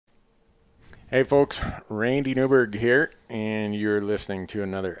Hey folks, Randy Newberg here, and you're listening to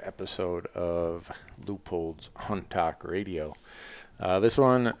another episode of Loophoold's Hunt Talk Radio. This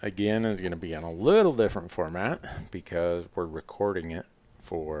one, again, is going to be on a little different format because we're recording it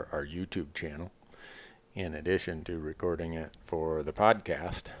for our YouTube channel in addition to recording it for the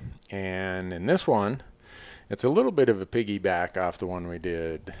podcast. And in this one, it's a little bit of a piggyback off the one we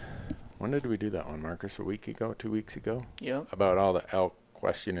did. When did we do that one, Marcus? A week ago, 2 weeks ago? Yep. About all the elk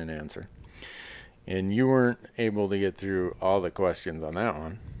question and answer. And you weren't able to get through all the questions on that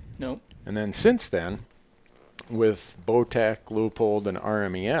one. Nope. And then since then, with Bowtech, Loophoold, and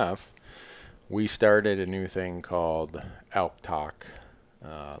RMEF, we started a new thing called Elk Talk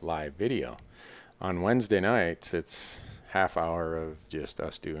live video. On Wednesday nights, it's half hour of just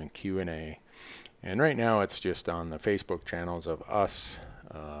us doing Q&A. And right now it's just on the Facebook channels of us,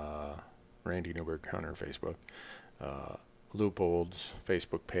 Randy Newberg Hunter Facebook, Loophoold's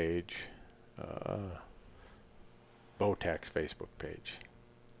Facebook page, Bowtech's Facebook page,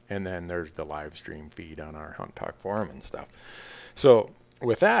 and then there's the live stream feed on our Hunt Talk forum and stuff. So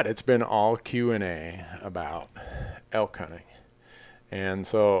with that, it's been all Q&A about elk hunting. And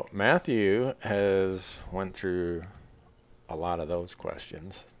so Matthew has went through a lot of those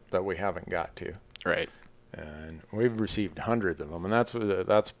questions that we haven't got to. Right. And we've received hundreds of them, and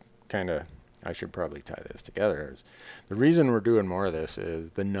that's kind of, I should probably tie this together. Is the reason we're doing more of this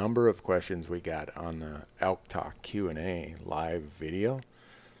is the number of questions we got on the Elk Talk Q&A live video.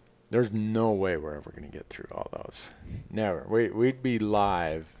 There's no way we're ever going to get through all those. Never. We'd be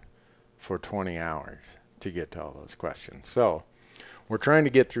live for 20 hours to get to all those questions. So we're trying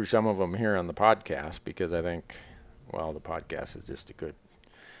to get through some of them here on the podcast because I think, well, the podcast is just a good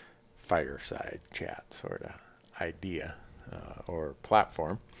fireside chat sort of idea or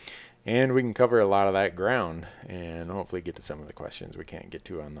platform. And we can cover a lot of that ground and hopefully get to some of the questions we can't get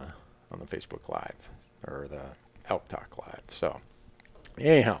to on the Facebook Live or the Elk Talk Live. So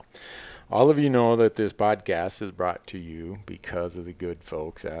anyhow, all of you know that this podcast is brought to you because of the good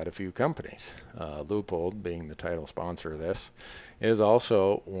folks at a few companies. Loophoold, being the title sponsor of this, is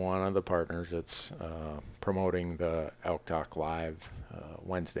also one of the partners that's promoting the Elk Talk Live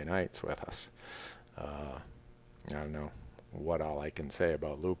Wednesday nights with us. I don't know what all I can say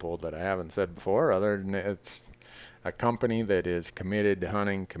about Loophoold that I haven't said before, other than it's a company that is committed to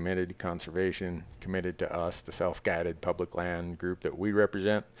hunting, committed to conservation, committed to us, the self-guided public land group that we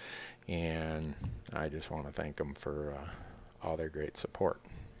represent, and I just want to thank them for all their great support.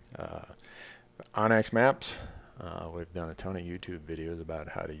 Onyx Maps, we've done a ton of YouTube videos about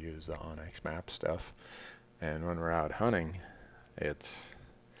how to use the Onyx Map stuff, and when we're out hunting, it's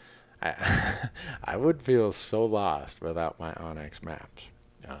I would feel so lost without my Onyx Maps.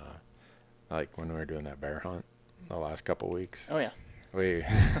 Like when we were doing that bear hunt the last couple weeks. Oh, yeah.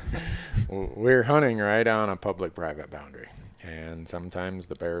 We're hunting right on a public-private boundary, and sometimes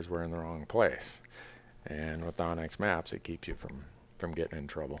the bears were in the wrong place. And with Onyx Maps, it keeps you from getting in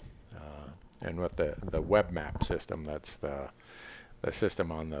trouble. And with the web map system, that's the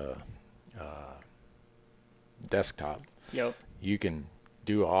system on the desktop. Yep. You can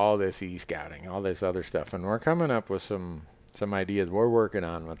do all this e-scouting, all this other stuff, and we're coming up with some ideas we're working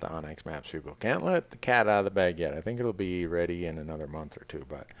on with the Onyx Maps people. Can't let the cat out of the bag yet. I think it'll be ready in another month or two,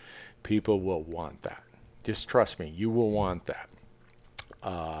 but people will want that. Just trust me, you will want that.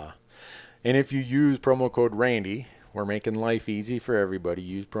 And if you use promo code Randy, we're making life easy for everybody.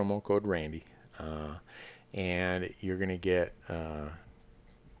 Use promo code Randy, and you're going to get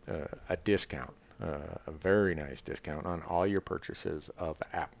a discount. A very nice discount on all your purchases of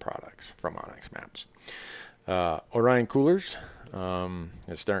app products from Onyx Maps. Orion Coolers,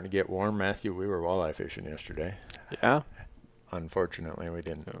 it's starting to get warm. Matthew, we were walleye fishing yesterday. Yeah. Unfortunately, we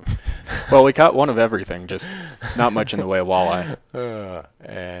didn't. Well, we caught one of everything, just not much in the way of walleye.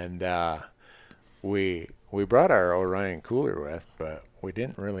 And we brought our Orion Cooler with, but we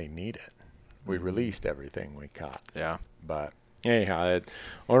didn't really need it. We released everything we caught. Yeah. But anyhow,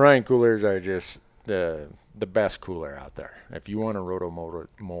 Orion Coolers are just the best cooler out there. If you want a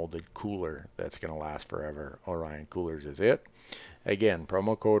roto-molded cooler that's going to last forever, Orion Coolers is it. Again,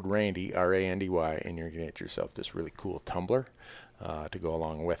 promo code Randy, R-A-N-D-Y, and you're going to get yourself this really cool tumbler to go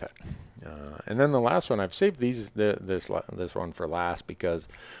along with it. And then the last one, I've saved this one for last because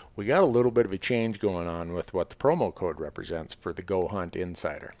we got a little bit of a change going on with what the promo code represents for the Go Hunt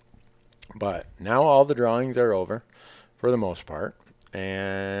Insider. But now all the drawings are over for the most part,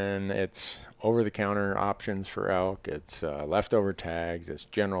 and it's over-the-counter options for elk. It's leftover tags. It's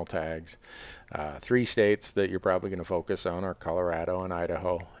general tags. 3 states that you're probably going to focus on are Colorado and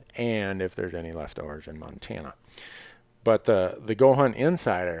Idaho, and if there's any leftovers in Montana. But the Go Hunt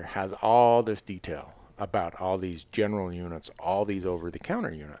Insider has all this detail about all these general units, all these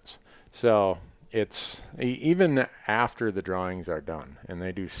over-the-counter units. So it's even after the drawings are done, and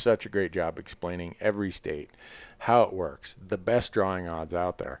they do such a great job explaining every state, how it works, the best drawing odds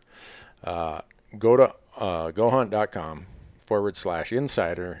out there. Go to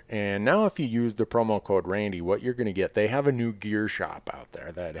gohunt.com/insider, and now if you use the promo code Randy, what you're going to get, they have a new gear shop out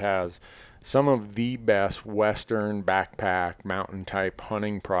there that has some of the best Western backpack mountain type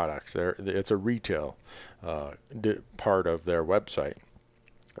hunting products. It's a retail part of their website.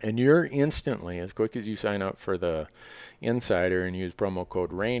 And you're instantly, as quick as you sign up for the Insider and use promo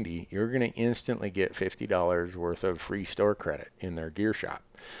code Randy, you're going to instantly get $50 worth of free store credit in their gear shop.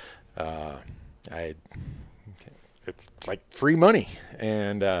 It's like free money.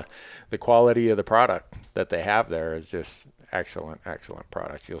 And the quality of the product that they have there is just excellent, excellent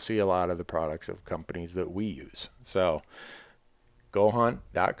products. You'll see a lot of the products of companies that we use. So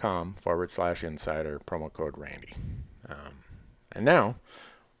gohunt.com/insider, promo code Randy. And now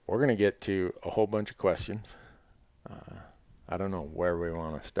we're going to get to a whole bunch of questions. I don't know where we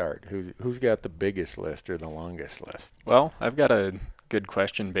want to start. Who's got the biggest list or the longest list? Well, I've got a good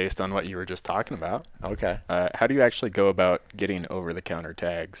question based on what you were just talking about. Okay. How do you actually go about getting over-the-counter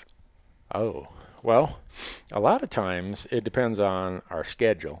tags? Oh, well, a lot of times it depends on our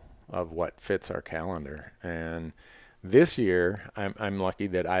schedule of what fits our calendar. And this year, I'm lucky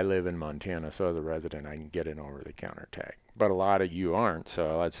that I live in Montana, so as a resident, I can get an over-the-counter tag. But a lot of you aren't,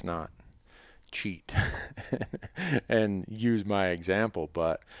 so let's not cheat and use my example.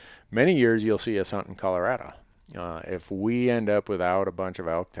 But many years you'll see us hunt in Colorado. If we end up without a bunch of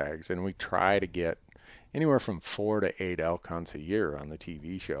elk tags, and we try to get anywhere from 4 to 8 elk hunts a year on the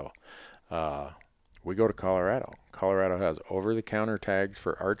TV show, we go to Colorado. Colorado has over-the-counter tags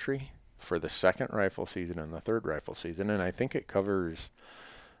for archery for the second rifle season and the third rifle season, and I think it covers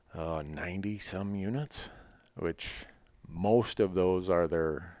 90-some units, which most of those are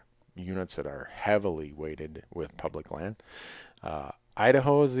their units that are heavily weighted with public land.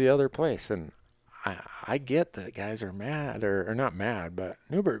 Idaho is the other place, and I get that guys are mad, or not mad, but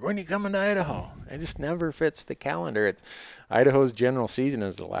Newberg, when you coming to Idaho? It just never fits the calendar. Idaho's general season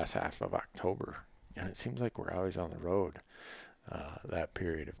is the last half of October, and it seems like we're always on the road that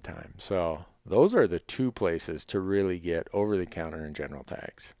period of time. So those are the two places to really get over-the-counter and general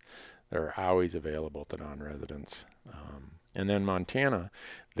tags. They're always available to non-residents. And then Montana,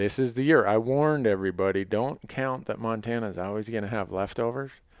 this is the year. I warned everybody, don't count that Montana is always going to have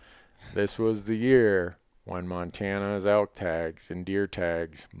leftovers. This was the year when Montana's elk tags and deer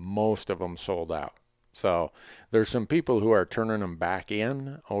tags, most of them sold out. So there's some people who are turning them back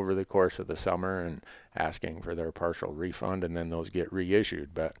in over the course of the summer and asking for their partial refund, and then those get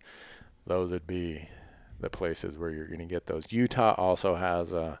reissued. But those would be the places where you're going to get those. Utah also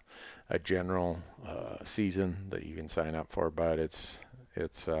has a general season that you can sign up for, but it's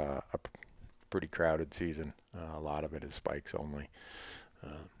a pretty crowded season. A lot of it is spikes only. A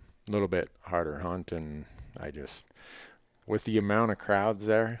little bit harder hunt, and with the amount of crowds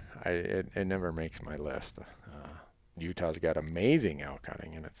there, it never makes my list. Utah's got amazing elk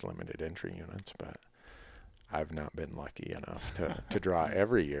hunting in its limited entry units, but I've not been lucky enough to draw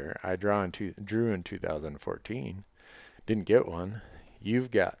every year. I drew in 2014, didn't get one.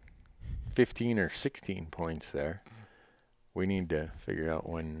 You've got 15 or 16 points there. We need to figure out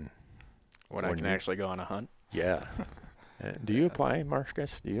when I can actually go on a hunt. Yeah. Do you apply,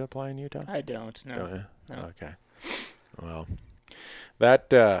 Marcus? Do you apply in Utah? I don't. No. Don't you? No. Okay. Well,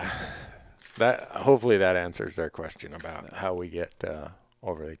 that hopefully that answers their question about how we get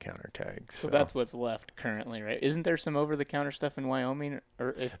over-the-counter tags. So that's what's left currently, right? Isn't there some over-the-counter stuff in Wyoming,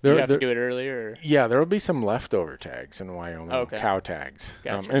 or if you have to do it earlier? Or? Yeah, there will be some leftover tags in Wyoming, okay. Cow tags.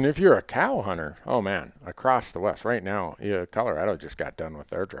 Gotcha. And if you're a cow hunter, oh man, across the West right now, Colorado just got done with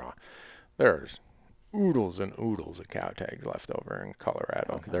their draw. There's oodles and oodles of cow tags left over in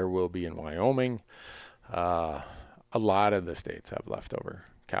Colorado. Okay. There will be in Wyoming. A lot of the states have leftover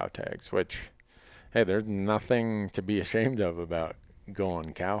cow tags, which, hey, there's nothing to be ashamed of about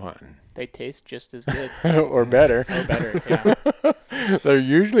going cow hunting. They taste just as good. Or better. Or better, yeah. They're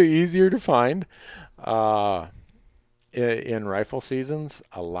usually easier to find. In rifle seasons,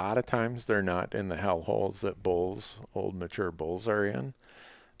 a lot of times they're not in the hell holes that old mature bulls are in.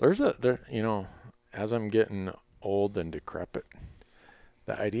 As I'm getting old and decrepit,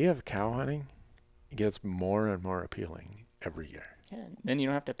 the idea of cow hunting gets more and more appealing every year. Yeah, then you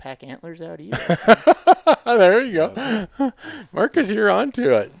don't have to pack antlers out either. There you go. Marcus, you're on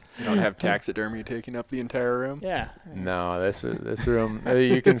to it. You don't have taxidermy taking up the entire room? Yeah. No, this room,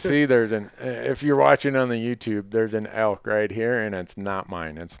 you can see if you're watching on the YouTube, there's an elk right here, and it's not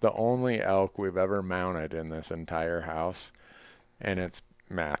mine. It's the only elk we've ever mounted in this entire house, and it's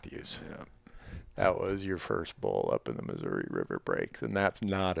Matthew's. Yeah. That was your first bull up in the Missouri River Breaks, and that's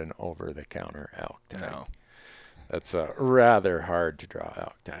not an over-the-counter elk tag. No. That's rather hard to draw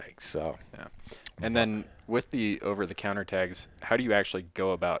elk tags. So. Yeah. And then with the over-the-counter tags, how do you actually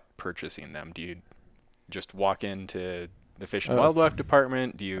go about purchasing them? Do you just walk into the Fish and Wildlife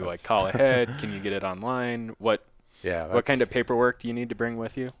Department? Do you call ahead? Can you get it online? What kind of paperwork do you need to bring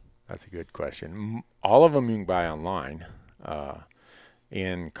with you? That's a good question. All of them you can buy online.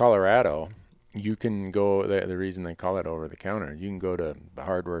 In Colorado, you can go, the reason they call it over-the-counter, you can go to the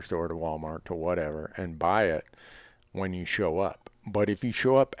hardware store, to Walmart, to whatever, and buy it when you show up. But if you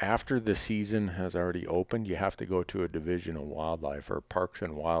show up after the season has already opened, you have to go to a Division of Wildlife or Parks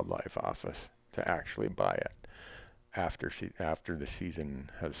and Wildlife office to actually buy it after the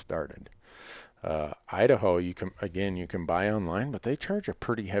season has started. Idaho, you can buy online, but they charge a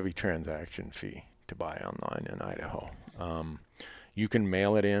pretty heavy transaction fee to buy online in Idaho. You can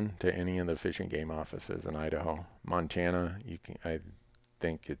mail it in to any of the Fish and Game offices in Idaho. Montana, I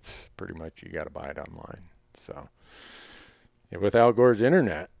think it's pretty much you got to buy it online. So. With Al Gore's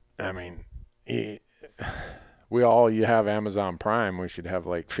internet, I mean, you have Amazon Prime. We should have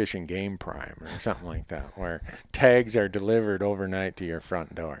like Fish and Game Prime or something like that, where tags are delivered overnight to your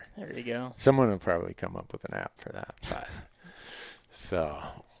front door. There you go. Someone will probably come up with an app for that. But so,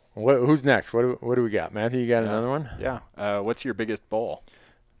 who's next? What do we got? Matthew, you got another one? Yeah. What's your biggest bull?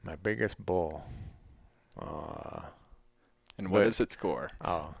 My biggest bull. And what does it score?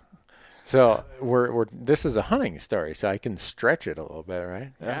 Oh. So this is a hunting story, so I can stretch it a little bit,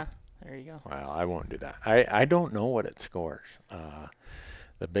 right? Yeah. There you go. Well, I won't do that. I don't know what it scores.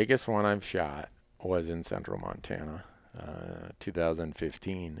 The biggest one I've shot was in central Montana,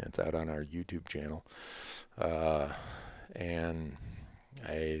 2015. It's out on our YouTube channel. And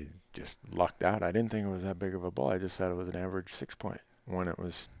I just lucked out. I didn't think it was that big of a bull. I just thought it was an average 6-point when it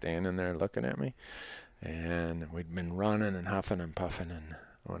was standing there looking at me. And we'd been running and huffing and puffing, and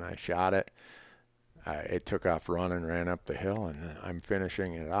when I shot it, it took off running, ran up the hill, and I'm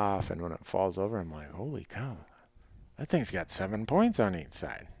finishing it off, and when it falls over, I'm like, holy cow, that thing's got 7 points on each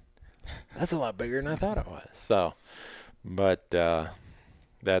side. That's a lot bigger than I thought it was. So, but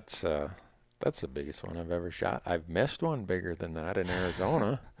that's the biggest one I've ever shot. I've missed one bigger than that in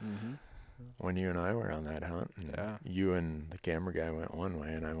Arizona. Mm-hmm. When you and I were on that hunt. Yeah. You and the camera guy went one way,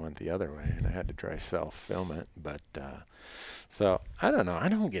 and I went the other way, and I had to try self-film it. But so I don't know. I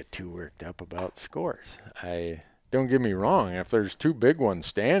don't get too worked up about scores. Don't get me wrong. If there's two big ones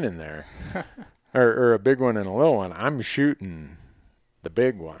standing there, or a big one and a little one, I'm shooting the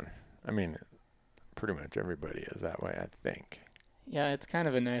big one. I mean, pretty much everybody is that way, I think. Yeah, it's kind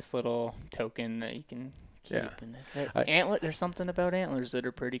of a nice little token that you can keep. Yeah. There's something about antlers that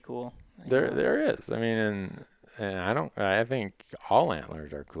are pretty cool. There is. I mean, and I think all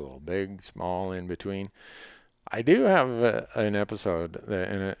antlers are cool, big, small, in between. I do have an episode,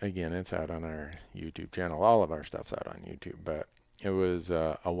 and again, it's out on our YouTube channel. All of our stuff's out on YouTube, but it was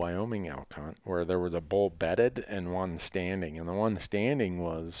a Wyoming elk hunt where there was a bull bedded and one standing, and the one standing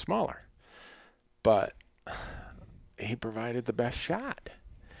was smaller, but he provided the best shot.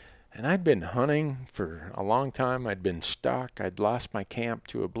 And I'd been hunting for a long time. I'd been stuck. I'd lost my camp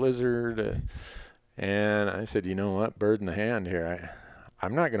to a blizzard. And I said, you know what, bird in the hand here.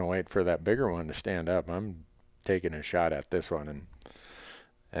 I'm not going to wait for that bigger one to stand up. I'm taking a shot at this one.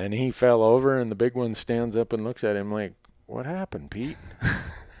 And he fell over, and the big one stands up and looks at him like, what happened, Pete?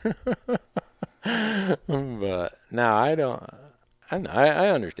 But no, I don't. I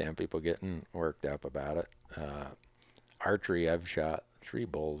understand people getting worked up about it. Archery, I've shot 3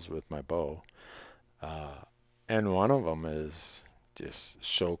 bulls with my bow, and one of them is just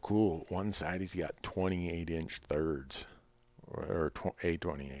so cool. One side he's got 28-inch thirds, or a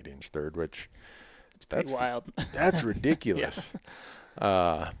 28-inch third, which it's pretty wild. That's ridiculous.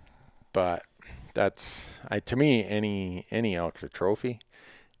 Yeah. But that's to me, any elk's a trophy.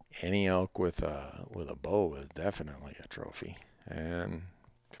 Any elk with a bow is definitely a trophy. And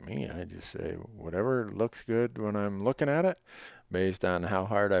to me, I just say whatever looks good when I'm looking at it, based on how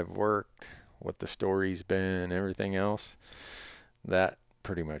hard I've worked, what the story's been, everything else, that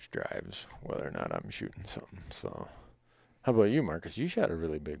pretty much drives whether or not I'm shooting something. So how about you, Marcus? You shot a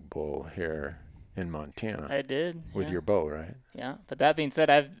really big bull here in Montana. I did. With your bow, right? Yeah. But that being said,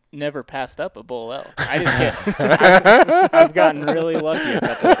 I've never passed up a bull elk. I've gotten really lucky a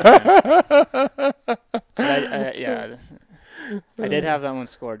couple of times. But I did have that one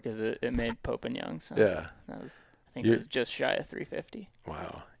scored because it made Pope and Young. So Yeah. that was, I think it was just shy of 350.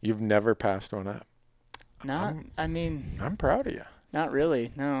 Wow. You've never passed one up? I'm proud of you. Not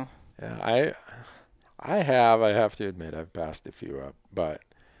really, no. Yeah, I have to admit I've passed a few up, but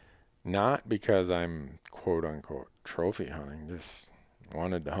not because I'm quote unquote trophy hunting, just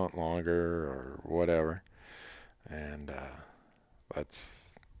wanted to hunt longer or whatever. And it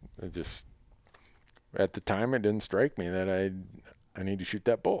just, at the time it didn't strike me that I need to shoot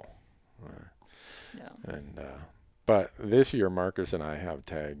that bull. Yeah. And but this year Marcus and I have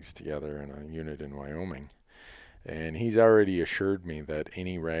tags together in a unit in Wyoming, and he's already assured me that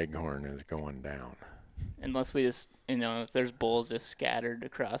any raghorn is going down. Unless we just, if there's bulls just scattered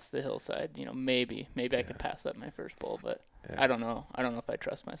across the hillside, maybe I could pass up my first bull, but I don't know. I don't know if I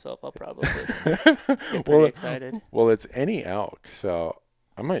trust myself. I'll probably get pretty excited. Well, it's any elk, so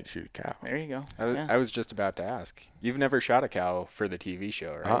I might shoot a cow. There you go. I was just about to ask. You've never shot a cow for the TV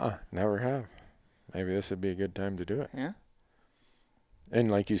show, right? Never have. Maybe this would be a good time to do it. Yeah.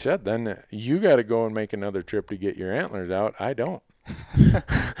 And like you said, then you got to go and make another trip to get your antlers out. I don't.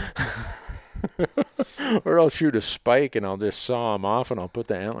 Or I'll shoot a spike and I'll just saw them off and I'll put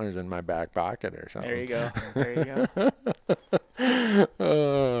the antlers in my back pocket or something. There you go. There you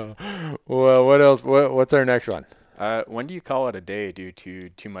go. Well, what else? What's our next one? When do you call it a day due to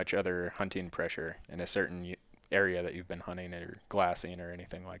too much other hunting pressure in a certain area that you've been hunting or glassing or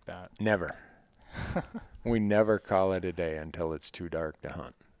anything like that? Never. We never call it a day until it's too dark to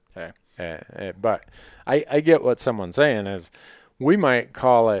hunt. Okay. But I get what someone's saying is we might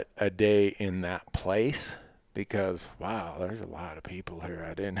call it a day in that place because, wow, there's a lot of people here.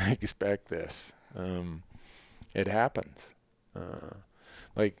 I didn't expect this. It happens.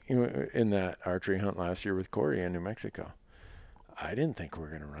 Like in that archery hunt last year with Corey in New Mexico, I didn't think we were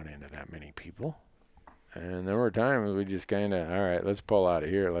going to run into that many people. And there were times we just kind of, all right, let's pull out of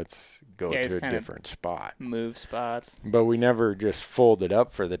here. Let's go to a different spot. Move spots. But we never just folded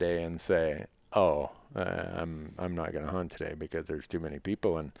up for the day and say, I'm not going to hunt today because there's too many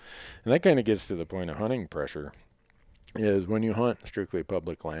people. And that kind of gets to the point of hunting pressure is when you hunt strictly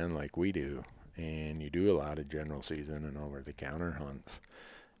public land like we do, and you do a lot of general season and over-the-counter hunts,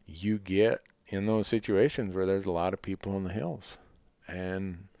 you get in those situations where there's a lot of people in the hills.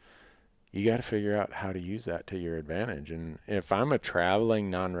 And you got to figure out how to use that to your advantage. And if I'm a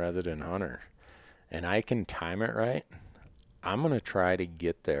traveling non-resident hunter and I can time it right, I'm going to try to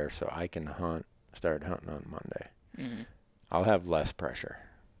get there so I can start hunting on Monday. Mm-hmm. I'll have less pressure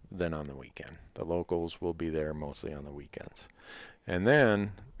than on the weekend. The locals will be there mostly on the weekends. And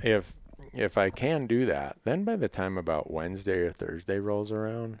then if I can do that, then by the time about Wednesday or Thursday rolls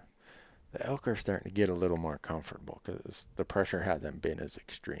around, the elk are starting to get a little more comfortable because the pressure hasn't been as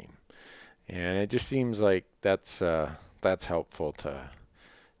extreme. And it just seems like that's helpful to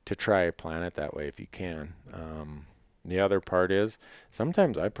try to plan it that way if you can. The other part is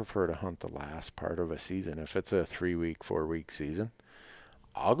sometimes I prefer to hunt the last part of a season. If it's a 3-week, 4-week season,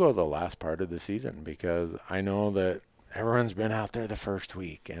 I'll go the last part of the season because I know that everyone's been out there the first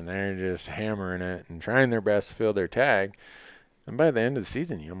week and they're just hammering it and trying their best to fill their tag. And by the end of the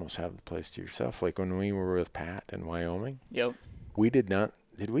season, you almost have the place to yourself. Like when we were with Pat in Wyoming. Yep.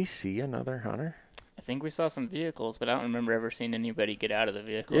 Did we see another hunter? I think we saw some vehicles, but I don't remember ever seeing anybody get out of the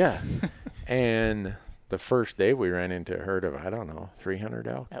vehicles. Yeah. And the first day we ran into a herd of, 300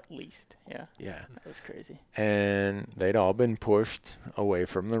 elk. At least, yeah. Yeah. That was crazy. And they'd all been pushed away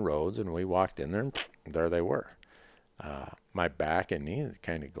from the roads, and we walked in there, and there they were. My back and knee is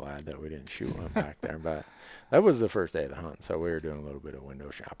kind of glad that we didn't shoot one back there, but that was the first day of the hunt, so we were doing a little bit of window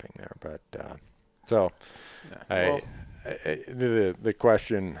shopping there. But the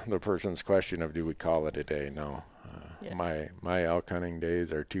question, the person's question of do we call it a day? No. My elk hunting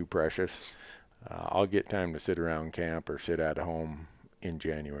days are too precious. I'll get time to sit around camp or sit at home in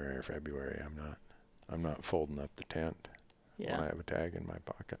January or February. I'm not folding up the tent when I have a tag in my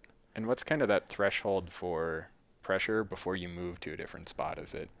pocket. And what's kind of that threshold for pressure before you move to a different spot?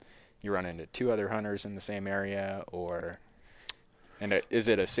 Is it you run into 2 other hunters in the same area, is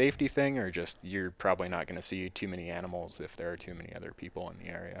it a safety thing, or just you're probably not going to see too many animals if there are too many other people in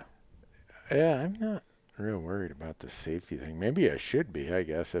the area? Yeah, I'm not real worried about the safety thing. Maybe I should be, I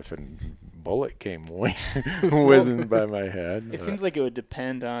guess, if a bullet came whizzing by my head. It seems like it would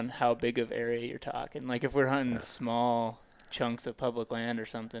depend on how big of area you're talking. Like if we're hunting small chunks of public land or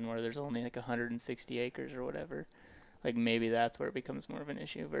something where there's only like 160 acres or whatever, like maybe that's where it becomes more of an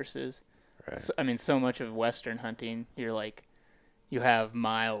issue versus, so much of Western hunting, you're like, you have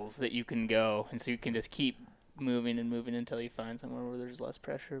miles that you can go, and so you can just keep moving and moving until you find somewhere where there's less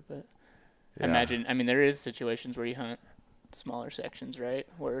pressure. But I imagine, there is situations where you hunt smaller sections, right?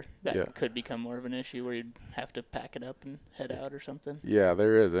 Where that Yeah. could become more of an issue where you'd have to pack it up and head out or something. Yeah,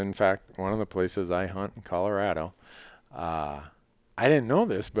 there is. In fact, one of the places I hunt in Colorado, I didn't know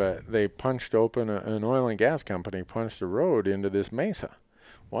this, but they punched open an oil and gas company, punched a road into this mesa.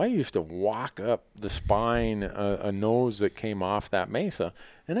 Well, I used to walk up the spine, a nose that came off that mesa,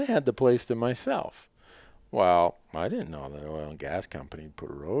 and I had the place to myself. Well, I didn't know the oil and gas company put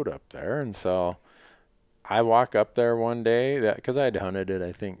a road up there, and so I walk up there one day because I'd hunted it,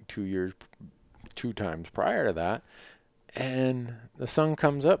 I think, 2 times prior to that, and the sun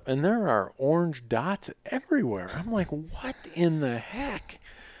comes up, and there are orange dots everywhere. I'm like, what in the heck?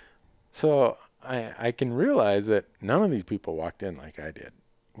 So I can realize that none of these people walked in like I did.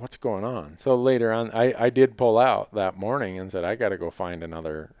 What's going on? So later on, I did pull out that morning and said, I got to go find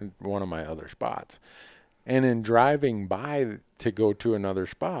one of my other spots. And in driving by to go to another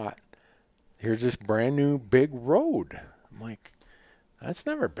spot, here's this brand new big road. I'm like, that's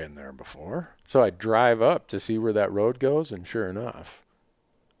never been there before. So I drive up to see where that road goes, and sure enough,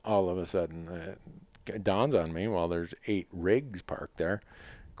 all of a sudden it dawns on me, well, there's 8 rigs parked there.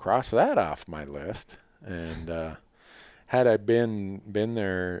 Cross that off my list. And had I been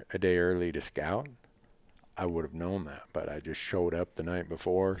there a day early to scout, I would have known that. But I just showed up the night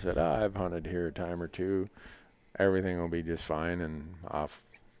before, said, I've hunted here a time or two. Everything will be just fine, and off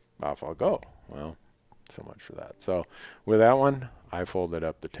I'll go. Well, so much for that. So with that one, I folded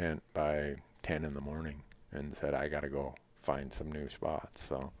up the tent by 10 in the morning and said, I got to go find some new spots.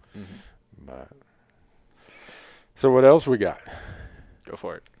 So, so what else we got? Go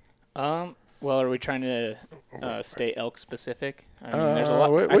for it. Well, are we trying to stay elk specific? I mean, there's a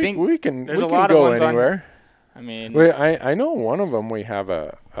lot. We, I think we can there's we a can lot go of ones anywhere. I mean, I know one of them. We have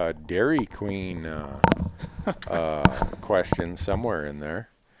a Dairy Queen question somewhere in there.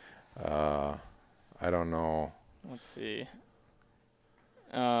 I don't know. let's see.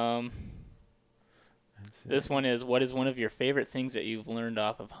 This one is, what is one of your favorite things that you've learned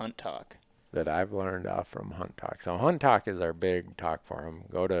off of Hunt Talk? That I've learned off from Hunt Talk. So Hunt Talk is our big talk forum.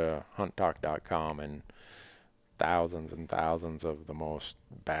 Go to hunttalk.com, and thousands and thousands of the most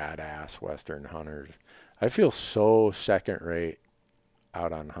badass Western hunters. I feel so second rate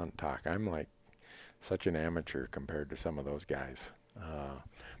out on Hunt Talk. I'm like such an amateur compared to some of those guys.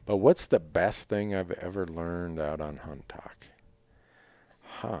 But what's the best thing I've ever learned out on Hunt Talk?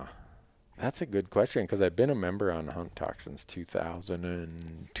 That's a good question, because I've been a member on Hunt Talk since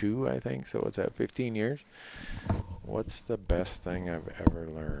 2002, I think. So what's that, 15 years? What's the best thing I've ever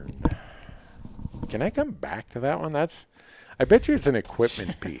learned? Can I come back to that one? I bet you it's an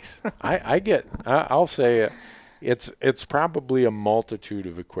equipment piece. I'll say it's probably a multitude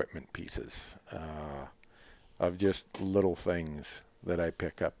of equipment pieces, of just little things that I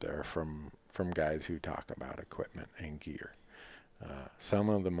pick up there from guys who talk about equipment and gear. Some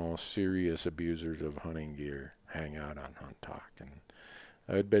of the most serious abusers of hunting gear hang out on Hunt Talk, and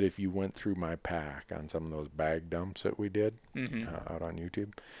I would bet if you went through my pack on some of those bag dumps that we did out on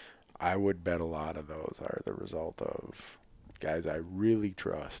YouTube, I would bet a lot of those are the result of guys I really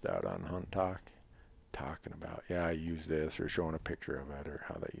trust out on Hunt Talk talking about, yeah, I use this, or showing a picture of it, or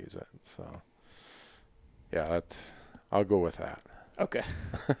how they use it. So yeah, I'll go with that. Okay.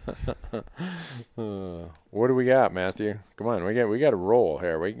 What do we got, Matthew? Come on, we got a roll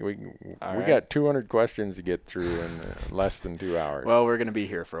here. We got 200 questions to get through in less than 2 hours. Well, we're gonna be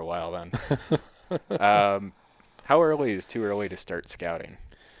here for a while then. How early is too early to start scouting?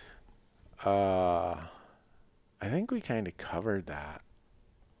 I think we kind of covered that.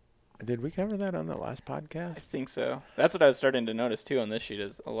 Did we cover that on the last podcast? I think so. That's what I was starting to notice too on this sheet,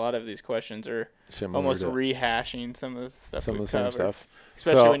 is a lot of these questions are Similar almost to rehashing some of the stuff some of we've the same covered. stuff.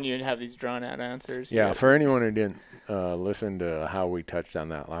 Especially So- when you have these drawn out answers. Yeah, for anyone who didn't listen to how we touched on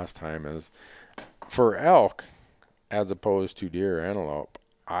that last time, is for elk, as opposed to deer or antelope,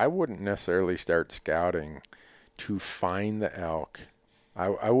 I wouldn't necessarily start scouting to find the elk.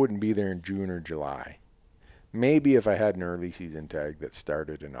 I wouldn't be there in June or July. Maybe if I had an early season tag that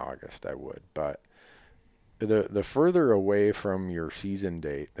started in August, I would. But the further away from your season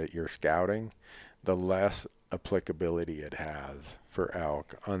date that you're scouting, the less applicability it has for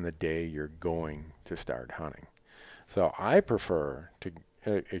elk on the day you're going to start hunting. So I prefer to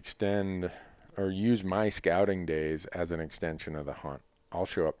extend or use my scouting days as an extension of the hunt. I'll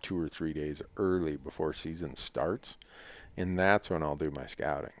show up 2 or 3 days early before season starts, and that's when I'll do my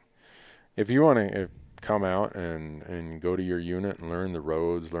scouting. If you want to come out and go to your unit and learn the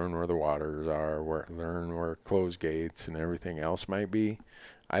roads, learn where the waters are, learn where closed gates and everything else might be,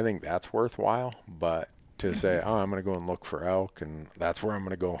 I think that's worthwhile. But to say, oh, I'm going to go and look for elk, and that's where I'm going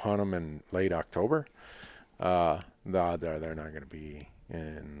to go hunt them in late October, the odds are they're not going to be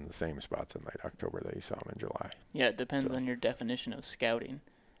in the same spots in late October that you saw them in July. Yeah, it depends on your definition of scouting.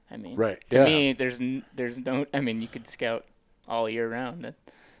 I mean, Right. to me, there's no. I mean, you could scout all year round.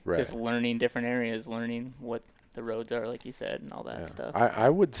 Right. Just learning different areas, learning what the roads are, like you said, and all that stuff. I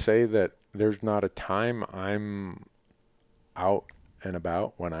would say that there's not a time I'm out and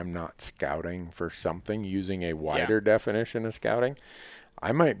about when I'm not scouting for something using a wider definition of scouting.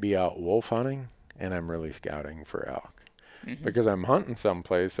 I might be out wolf hunting and I'm really scouting for elk because I'm hunting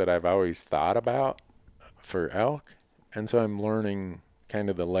someplace that I've always thought about for elk. And so I'm learning kind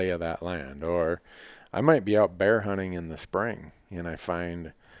of the lay of that land. Or I might be out bear hunting in the spring and I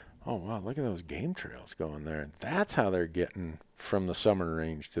find, oh, wow, look at those game trails going there. That's how they're getting from the summer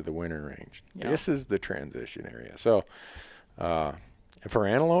range to the winter range. Yeah. This is the transition area. So for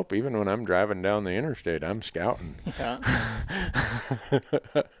antelope, even when I'm driving down the interstate, I'm scouting. Yeah.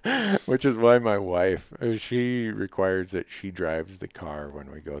 Which is why my wife, she requires that she drives the car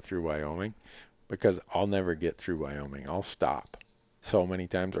when we go through Wyoming, because I'll never get through Wyoming. I'll stop so many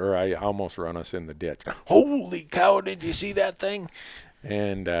times, or I almost run us in the ditch. Holy cow, did you see that thing?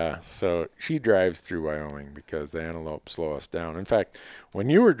 And so she drives through Wyoming because the antelope slow us down. In fact, when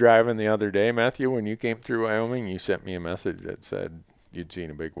you were driving the other day, Matthew, when you came through Wyoming, you sent me a message that said you'd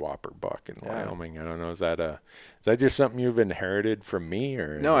seen a big whopper buck in Wyoming. I don't know, is that just something you've inherited from me,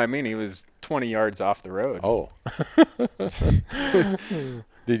 or? No, I mean, he was 20 yards off the road. Oh.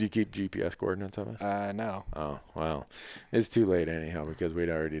 Did you keep GPS coordinates of it? No. Oh, well, it's too late anyhow because we'd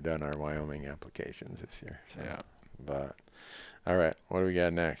already done our Wyoming applications this year. So. Yeah. But, all right, what do we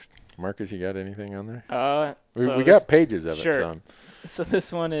got next? Marcus, you got anything on there? We got pages of it. Sure. So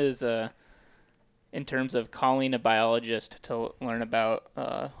this one is in terms of calling a biologist to learn about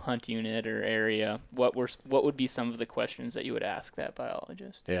hunt unit or area. What would be some of the questions that you would ask that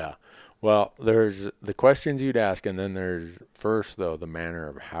biologist? Yeah. Well, there's the questions you'd ask, and then there's first, though, the manner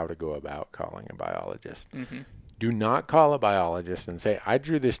of how to go about calling a biologist. Mm-hmm. Do not call a biologist and say, I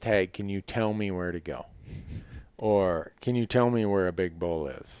drew this tag, can you tell me where to go? Or can you tell me where a big bull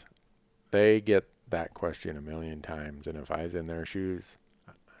is? They get that question a million times, and if I was in their shoes,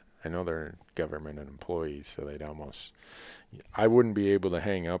 I know they're government employees, so they'd almost, I wouldn't be able to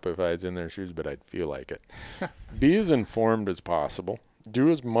hang up if I was in their shoes, but I'd feel like it. Be as informed as possible.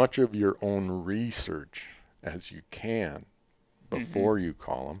 Do as much of your own research as you can before you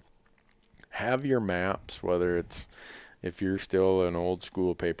call them. Have your maps, whether it's if you're still an old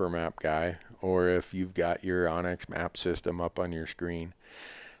school paper map guy or if you've got your Onyx map system up on your screen.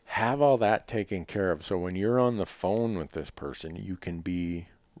 Have all that taken care of so when you're on the phone with this person, you can be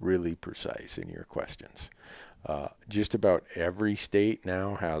really precise in your questions. Just about every state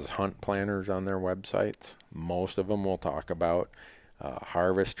now has hunt planners on their websites. Most of them will talk about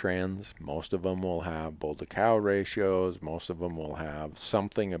harvest trends. Most of them will have bull to cow ratios. Most of them will have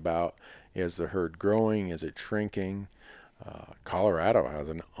something about, is the herd growing? Is it shrinking? Colorado has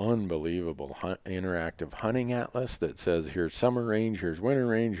an unbelievable interactive hunting atlas that says here's summer range, here's winter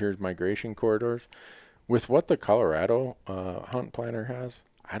range, here's migration corridors. With what the Colorado hunt planner has,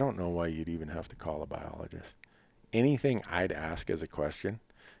 I don't know why you'd even have to call a biologist. Anything I'd ask as a question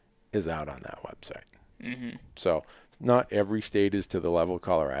is out on that website. Mm-hmm. So not every state is to the level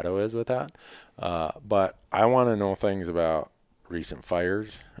Colorado is with that. But I want to know things about recent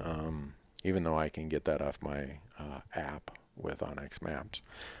fires, even though I can get that off my app with Onyx Maps.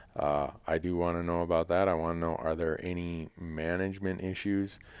 I do want to know about that. I want to know, are there any management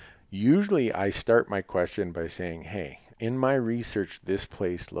issues? Usually I start my question by saying, hey, in my research, this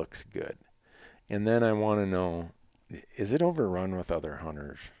place looks good. And then I want to know, is it overrun with other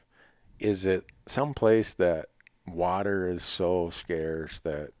hunters? Is it someplace that water is so scarce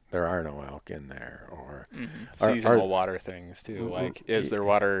that there are no elk in there? Or seasonal water things too. Like, is there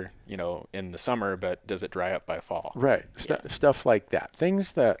water, in the summer, but does it dry up by fall? Right. Stuff like that.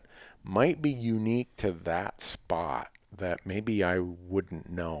 Things that might be unique to that spot that maybe I wouldn't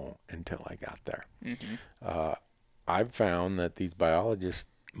know until I got there. Mm-hmm. I've found that these biologists,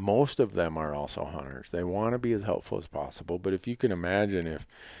 most of them are also hunters. They want to be as helpful as possible. But if you can imagine,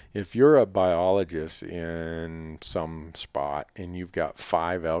 if you're a biologist in some spot and you've got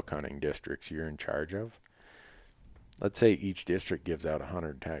 5 elk hunting districts you're in charge of, let's say each district gives out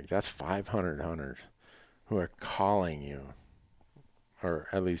 100 tags. That's 500 hunters who are calling you, or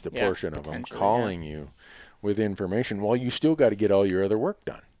at least a portion of them calling you with information while you still got to get all your other work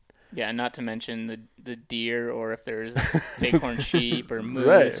done. Yeah, not to mention the deer, or if there's bighorn sheep or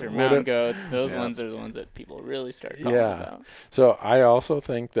moose or mountain goats. Those ones are the ones that people really start calling about. So I also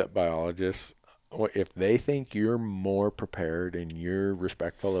think that biologists, if they think you're more prepared and you're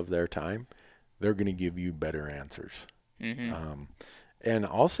respectful of their time, they're going to give you better answers. Mm-hmm. And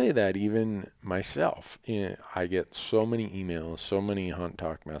I'll say that even myself, I get so many emails, so many Hunt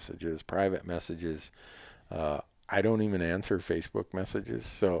Talk messages, private messages. I don't even answer Facebook messages.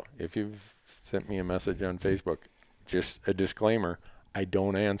 So if you've sent me a message on Facebook, just a disclaimer, I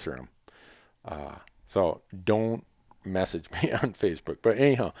don't answer them. So don't message me on Facebook. But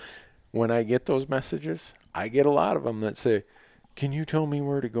anyhow, when I get those messages, I get a lot of them that say, can you tell me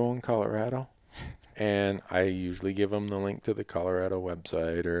where to go in Colorado? And I usually give them the link to the Colorado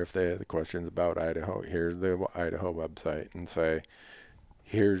website, or if they have the questions about Idaho, here's the Idaho website, and say,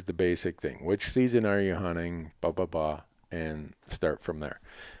 here's the basic thing. Which season are you hunting? Blah, blah, blah, and start from there.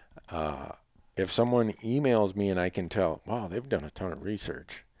 If someone emails me and I can tell, wow, they've done a ton of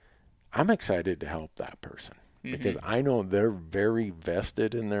research, I'm excited to help that person because I know they're very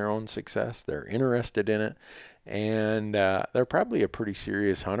vested in their own success. They're interested in it, and they're probably a pretty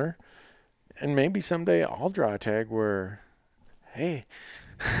serious hunter. And maybe someday I'll draw a tag where, hey,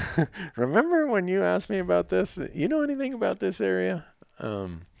 remember when you asked me about this? You know anything about this area?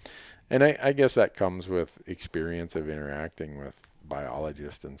 And I guess that comes with experience of interacting with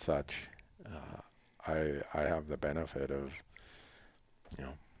biologists and such. I have the benefit of,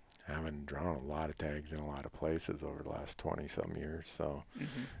 having drawn a lot of tags in a lot of places over the last 20-some years. So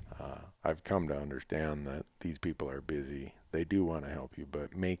I've come to understand that these people are busy. They do want to help you,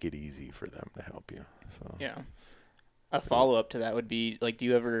 but make it easy for them to help you. So Yeah. A follow-up to that would be, like, do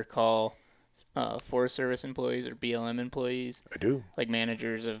you ever call Forest Service employees or BLM employees? I do. Like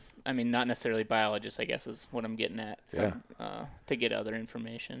managers of, not necessarily biologists, I guess is what I'm getting at. To get other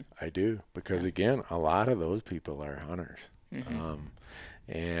information. I do, because again, a lot of those people are hunters.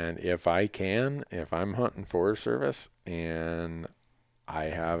 And if I'm hunting Forest Service and I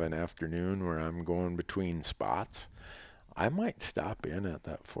have an afternoon where I'm going between spots, I might stop in at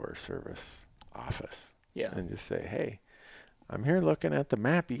that Forest Service office and just say, hey, I'm here looking at the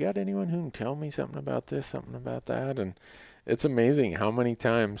map. You got anyone who can tell me something about this, something about that? And it's amazing how many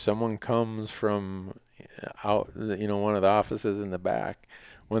times someone comes from out, one of the offices in the back.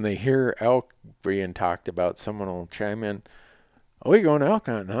 When they hear elk being talked about, someone will chime in, oh, we're going elk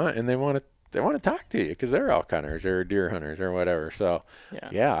hunting, huh? And they want to talk to you because they're elk hunters or deer hunters or whatever. So,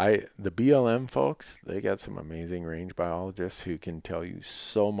 the BLM folks, they got some amazing range biologists who can tell you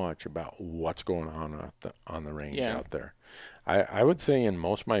so much about what's going on the range out there. I would say in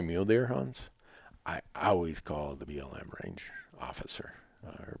most of my mule deer hunts, I always call the BLM range officer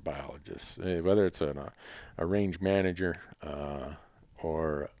or biologist, whether it's a range manager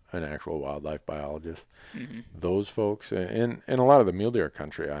or an actual wildlife biologist. Those folks, and a lot of the mule deer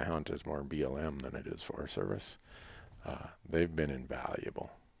country I hunt is more BLM than it is Forest Service. They've been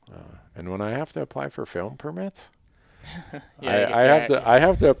invaluable. And when I have to apply for film permits, I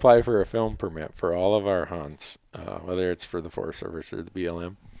have to apply for a film permit for all of our hunts, whether it's for the Forest Service or the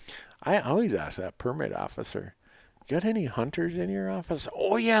BLM. I always ask that permit officer, got any hunters in your office?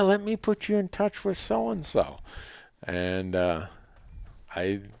 Oh yeah, let me put you in touch with so-and-so. And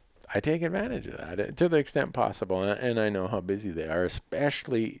I take advantage of that to the extent possible, and I know how busy they are,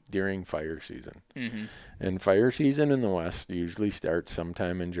 especially during fire season. And fire season in the West usually starts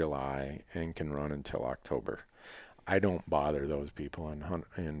sometime in July and can run until October. I don't bother those people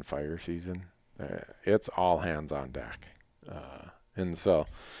in fire season. It's all hands on deck. And so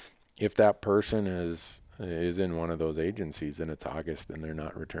if that person is in one of those agencies and it's August and they're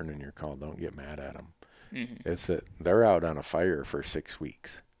not returning your call, don't get mad at them. It's that they're out on a fire for 6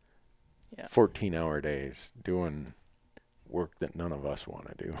 weeks. 14-hour days doing work that none of us want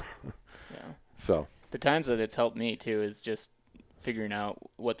to do. So the times that it's helped me too is just figuring out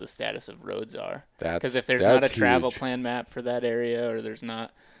what the status of roads are. Because if there's not a travel plan map for that area,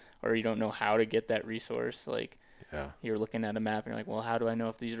 or you don't know how to get that resource, like you're looking at a map and you're like, well, how do I know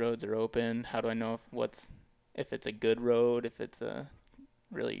if these roads are open? How do I know if it's a good road, if it's a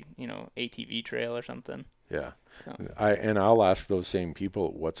really ATV trail or something? So. I'll ask those same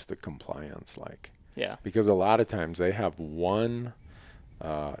people, what's the compliance like? Because a lot of times they have one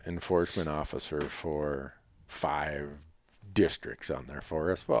enforcement officer for 5 districts on their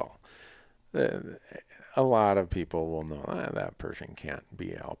forest. Well, a lot of people will know that person can't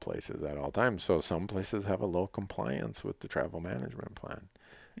be all places at all times. So some places have a low compliance with the travel management plan.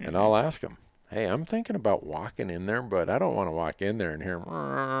 And I'll ask them, hey, I'm thinking about walking in there, but I don't want to walk in there and hear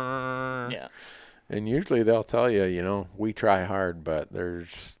And usually they'll tell you, we try hard, but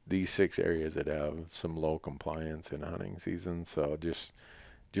there's these 6 areas that have some low compliance in hunting season. So just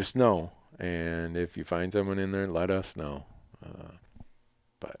know. And if you find someone in there, let us know.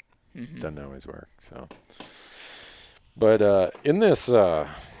 But it doesn't always work. So, but in this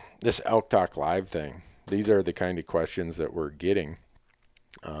this Elk Talk Live thing, these are the kind of questions that we're getting.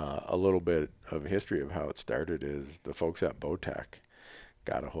 A little bit of history of how it started is the folks at Bowtech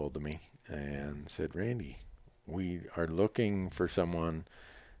got a hold of me and said, Randy, we are looking for someone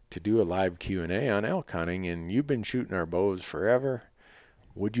to do a live Q&A on elk hunting, and you've been shooting our bows forever.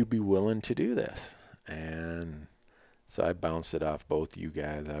 Would you be willing to do this? And so I bounced it off both you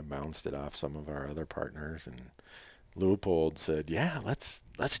guys. I bounced it off some of our other partners, and Leupold said, yeah, let's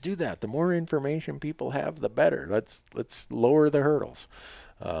do that. The more information people have, the better. Let's lower the hurdles.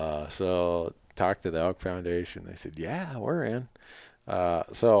 So talked to the Elk Foundation. They said, yeah, we're in.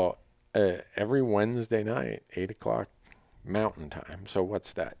 So every Wednesday night, 8 o'clock Mountain Time. So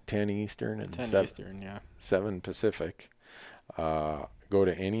what's that? 10 Eastern and 10 Eastern, yeah. 7 Pacific. Go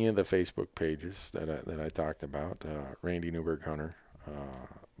to any of the Facebook pages that I talked about. Randy Newberg Hunter,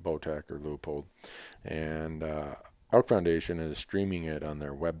 Bowtech or Leupold, and Elk Foundation is streaming it on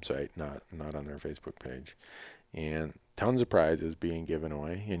their website, not on their Facebook page. And tons of prizes being given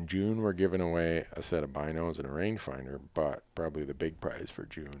away. In June, we're giving away a set of binos and a rangefinder, but probably the big prize for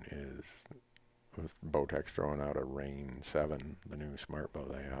June is with Bowtech throwing out a Rain 7, the new smart bow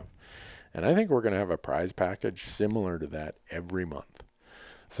they have. And I think we're going to have a prize package similar to that every month.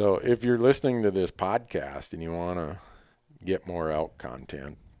 So if you're listening to this podcast and you want to get more elk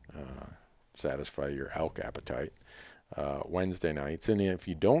content, satisfy your elk appetite, Wednesday nights, and if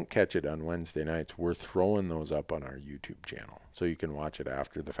you don't catch it on Wednesday nights, we're throwing those up on our YouTube channel, so you can watch it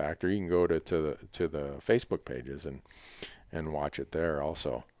after the fact, or you can go to the Facebook pages and watch it there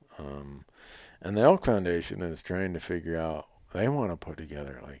also. And the Elk Foundation is trying to figure out, they want to put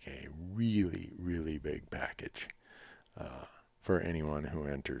together like a really, really big package for anyone who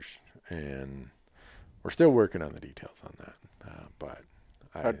enters, and we're still working on the details on that. But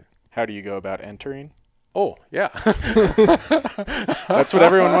how do you go about entering? Oh, yeah. That's what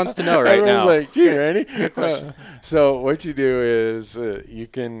everyone wants to know right now. Everyone's like, gee, Randy. So what you do is you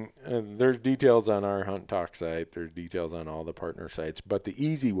can, there's details on our Hunt Talk site. There's details on all the partner sites. But the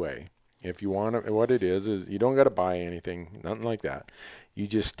easy way, if you want to, what it is you don't got to buy anything, nothing like that. You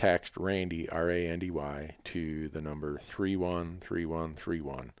just text Randy, R-A-N-D-Y, to the number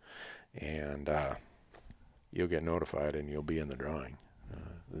 313131, and you'll get notified and you'll be in the drawing.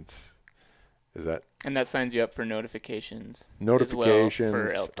 And that signs you up for notifications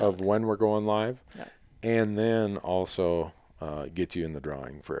Notifications of when we're going live, yeah. And then also gets you in the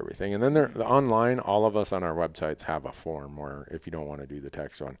drawing for everything. And then online, all of us on our websites have a form where if you don't want to do the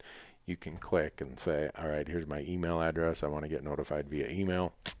text one, you can click and say, all right, here's my email address. I want to get notified via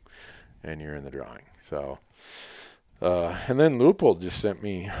email, and you're in the drawing. So, and then Leupold just sent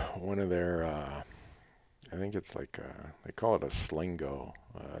me one of their, I think it's like, they call it a Slingo.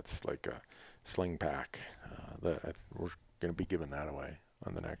 It's like a sling pack that we're going to be giving that away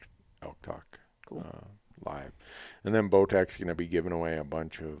on the next Elk Talk live. And then Bowtech's going to be giving away a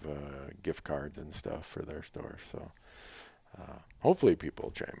bunch of gift cards and stuff for their store. So hopefully people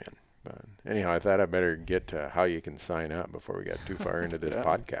will chime in. But anyhow, I thought I better get to how you can sign up before we get too far into this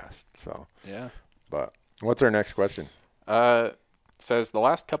podcast. So yeah. But what's our next question? It says the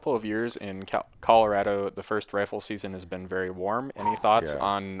last couple of years in Colorado, the first rifle season has been very warm. Any thoughts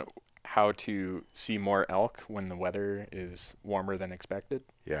on how to see more elk when the weather is warmer than expected?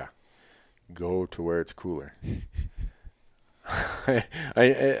 Yeah. Go to where it's cooler.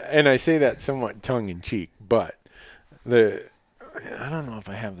 I say that somewhat tongue in cheek, but I don't know if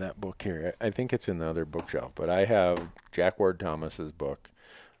I have that book here. I think it's in the other bookshelf, but I have Jack Ward Thomas's book.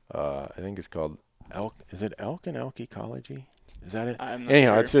 I think it's called Elk. Is it Elk and Elk Ecology? Is that it?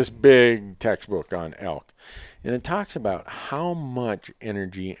 Anyhow, it's this big textbook on elk. And it talks about how much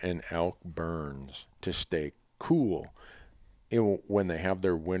energy an elk burns to stay cool when they have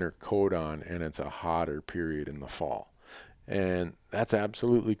their winter coat on and it's a hotter period in the fall. And that's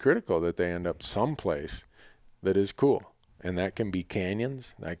absolutely critical that they end up someplace that is cool. And that can be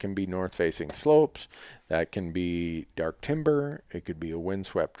canyons, that can be north-facing slopes, that can be dark timber, it could be a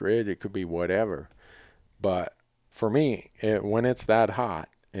windswept ridge, it could be whatever. But for me, when it's that hot,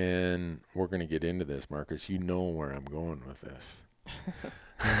 and we're going to get into this, Marcus, you know where I'm going with this.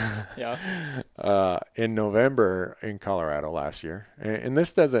 Yeah. In November in Colorado last year, and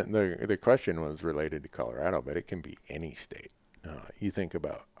this doesn't, the question was related to Colorado, but it can be any state. You think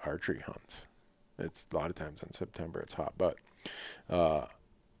about archery hunts. It's a lot of times in September it's hot, but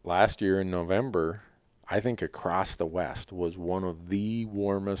last year in November, I think across the West was one of the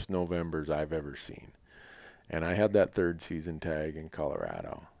warmest Novembers I've ever seen. And I had that third season tag in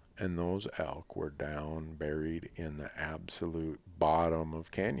Colorado, and those elk were down, buried in the absolute bottom of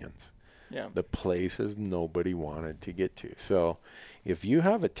canyons. Yeah. The places nobody wanted to get to. So if you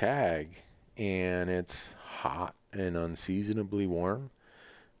have a tag and it's hot and unseasonably warm,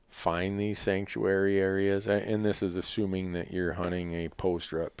 find these sanctuary areas, and this is assuming that you're hunting a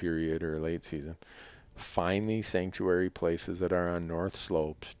post-rut period or late season. Find these sanctuary places that are on north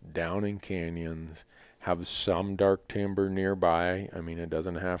slopes, down in canyons, have some dark timber nearby. I mean, it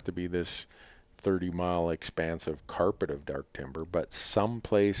doesn't have to be this 30-mile expansive carpet of dark timber, but some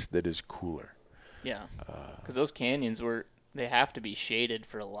place that is cooler. Yeah, because those canyons they have to be shaded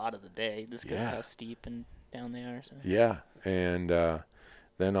for a lot of the day. This gets how steep and down they are. So. Yeah, and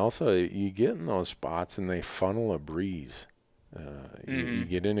then also you get in those spots and they funnel a breeze. You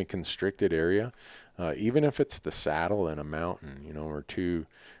get in a constricted area, even if it's the saddle in a mountain, or two.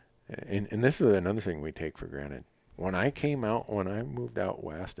 And this is another thing we take for granted. When I moved out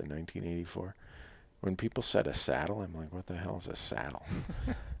west in 1984, when people said a saddle, I'm like, what the hell is a saddle?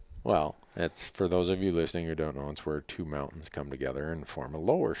 Well, it's, for those of you listening who don't know, it's where two mountains come together and form a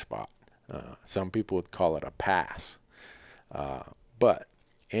lower spot. Some people would call it a pass. But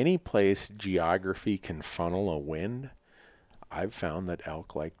any place geography can funnel a wind, I've found that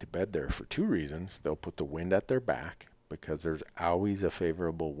elk like to bed there for two reasons. They'll put the wind at their back because there's always a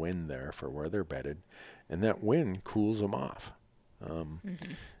favorable wind there for where they're bedded, and that wind cools them off.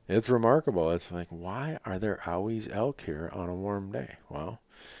 It's remarkable. It's like, why are there always elk here on a warm day? Well,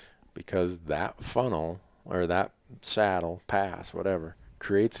 because that funnel or that saddle, pass, whatever,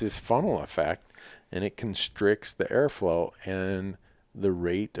 creates this funnel effect, and it constricts the airflow, and the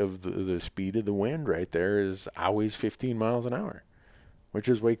rate of the speed of the wind right there is always 15 miles an hour, which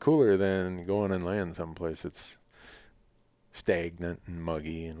is way cooler than going and land someplace that's stagnant and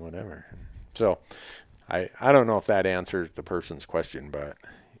muggy and whatever. So I don't know if that answers the person's question, but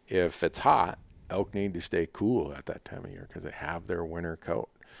if it's hot, elk need to stay cool at that time of year because they have their winter coat.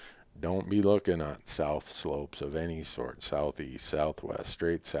 Don't be looking at south slopes of any sort, southeast, southwest,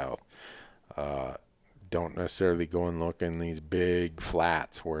 straight south. Don't necessarily go and look in these big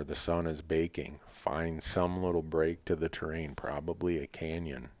flats where the sun is baking. Find some little break to the terrain, probably a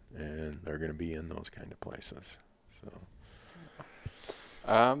canyon, and they're going to be in those kind of places.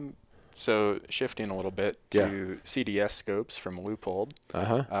 So shifting a little bit to CDS scopes from Leupold.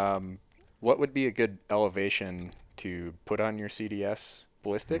 What would be a good elevation to put on your CDS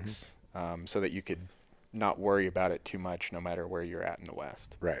ballistics so that you could not worry about it too much no matter where you're at in the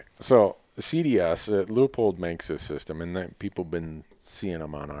West? Right. So CDS, Leupold makes this system, and people have been seeing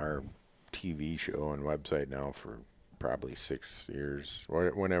them on our TV show and website now for probably 6 years, or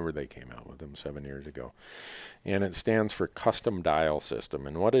whenever they came out with them 7 years ago. And it stands for Custom Dial System.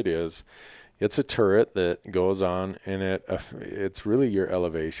 And what it is, it's a turret that goes on, and it's really your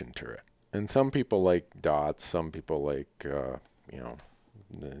elevation turret. And some people like dots, some people like,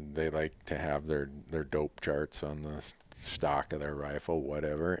 they like to have their dope charts on the stock of their rifle,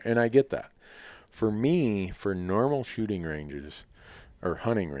 whatever. And I get that. For me, for normal shooting ranges or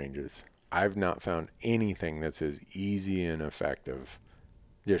hunting ranges, I've not found anything that's as easy and effective,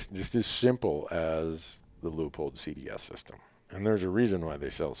 just as simple as the Leupold CDS system. And there's a reason why they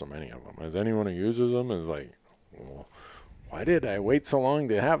sell so many of them. As anyone who uses them is like, well, why did I wait so long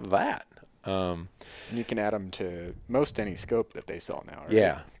to have that? And you can add them to most any scope that they sell now, right?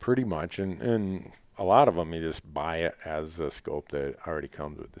 Yeah, pretty much. And a lot of them, you just buy it as a scope that already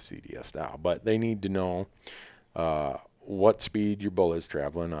comes with the CDS style. But they need to know what speed your bullet's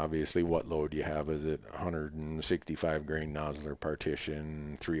traveling, obviously what load you have. Is it 165 grain nozzler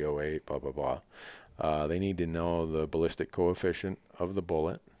partition, 308, blah, blah, blah. They need to know the ballistic coefficient of the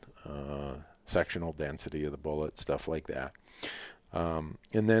bullet, sectional density of the bullet, stuff like that. And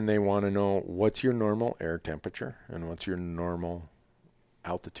then they want to know what's your normal air temperature and what's your normal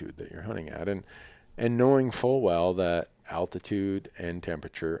altitude that you're hunting at. And knowing full well that altitude and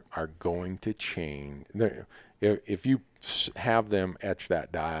temperature are going to change. If you have them etch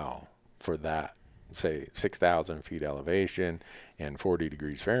that dial for that, say 6,000 feet elevation and 40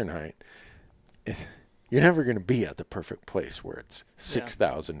 degrees Fahrenheit, you're never going to be at the perfect place where it's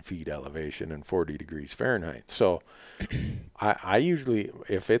 6,000 feet elevation and 40 degrees Fahrenheit. So I usually,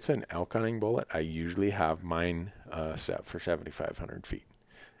 if it's an elk hunting bullet, I usually have mine set for 7,500 feet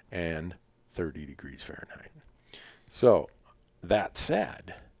and 30 degrees Fahrenheit. So that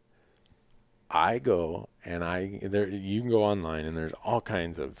said, I go and you can go online and there's all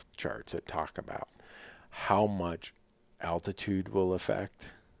kinds of charts that talk about how much altitude will affect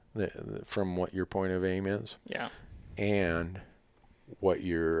from what your point of aim is. Yeah. And what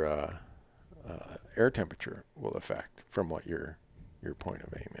your air temperature will affect from what your point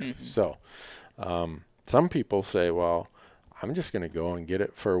of aim is. So some people say, well, I'm just going to go and get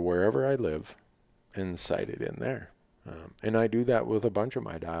it for wherever I live and sight it in there. And I do that with a bunch of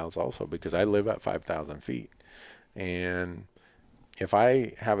my dials also because I live at 5,000 feet. And if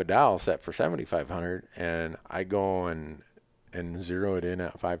I have a dial set for 7,500 and I go and zero it in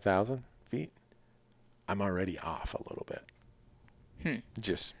at 5,000 feet, I'm already off a little bit.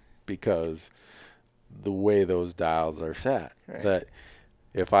 Just because the way those dials are set. Right. That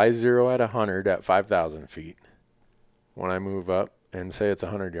if I zero at 100 at 5,000 feet, when I move up and say it's a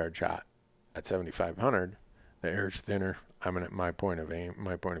 100-yard shot at 7,500, the air's thinner. My point of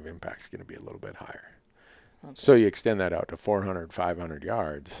impact is going to be a little bit higher. Okay. So you extend that out to 400, 500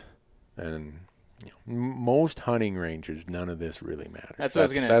 yards, and most hunting ranges, none of this really matters. That's what I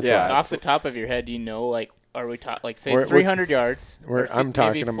was going to. Yeah. Off the top of your head, like, are we like say 300 yards? We're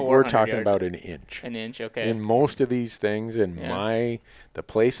talking about an inch. An inch, okay. In most of these things, the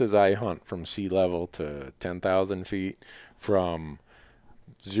places I hunt from sea level to 10,000 feet, from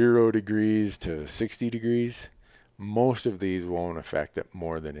 0 degrees to 60 degrees, most of these won't affect it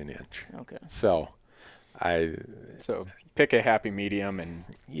more than an inch. Okay. So pick a happy medium and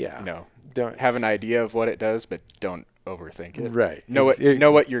don't have an idea of what it does, but don't overthink it. Right. Know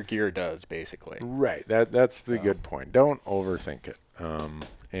what your gear does, basically. Right. That's the good point. Don't overthink it.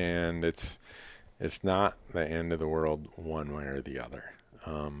 And it's not the end of the world one way or the other.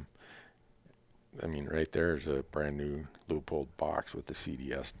 I mean, right there's a brand new Leupold box with the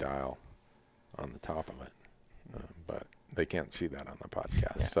CDS dial on the top of it. But they can't see that on the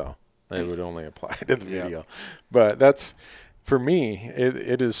podcast, so it would only apply to the video. But that's, for me,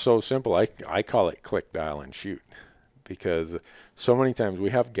 it is so simple. I call it click, dial, and shoot, because so many times we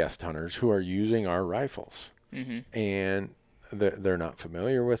have guest hunters who are using our rifles, and they're not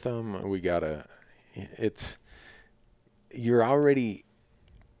familiar with them. You're already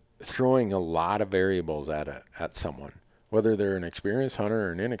throwing a lot of variables at someone, whether they're an experienced hunter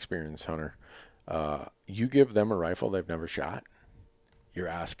or an inexperienced hunter. You give them a rifle they've never shot, you're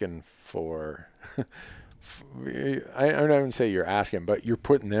asking for, I don't even say you're asking, but you're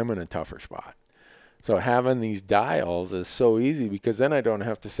putting them in a tougher spot. So having these dials is so easy, because then I don't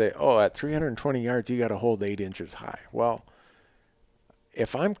have to say, oh, at 320 yards, you got to hold 8 inches high. Well,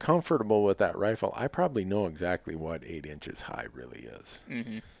 if I'm comfortable with that rifle, I probably know exactly what 8 inches high really is.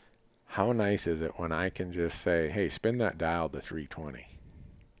 How nice is it when I can just say, hey, spin that dial to 320.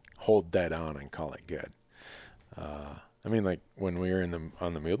 Hold dead on and call it good. I mean, like when we were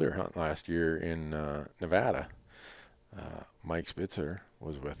on the mule deer hunt last year in Nevada, Mike Spitzer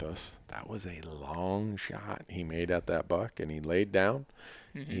was with us. That was a long shot he made at that buck, and he laid down.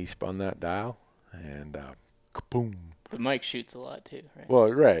 He spun that dial, and kaboom. But Mike shoots a lot too, right?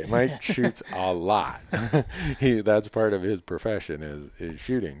 Well, right. Mike shoots a lot. That's part of his profession is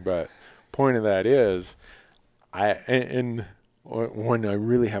shooting. But point of that is, when I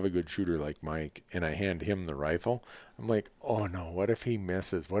really have a good shooter like Mike and I hand him the rifle, I'm like, oh no, what if he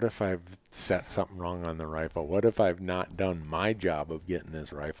misses? What if I've set something wrong on the rifle? What if I've not done my job of getting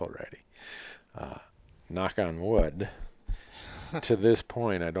this rifle ready? Knock on wood. To this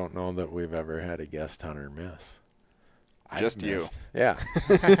point, I don't know that we've ever had a guest hunter miss. Just you. Yeah.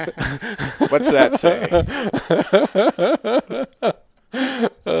 What's that say?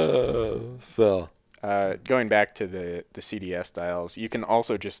 Going back to the CDS dials, you can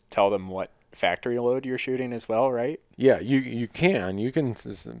also just tell them what factory load you're shooting as well, right? Yeah, you can.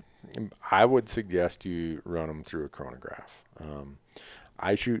 I would suggest you run them through a chronograph.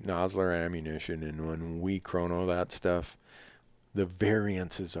 I shoot Nosler ammunition, and when we chrono that stuff, the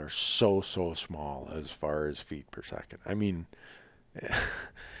variances are so small as far as feet per second. I mean,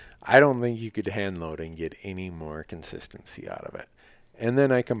 I don't think you could hand load and get any more consistency out of it. And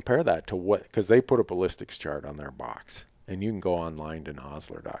then I compare that to because they put a ballistics chart on their box, and you can go online to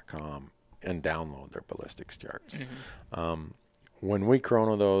nosler.com and download their ballistics charts. When we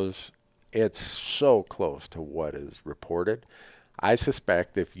chrono those, it's so close to what is reported. I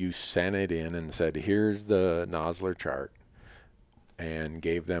suspect if you sent it in and said, here's the Nosler chart, and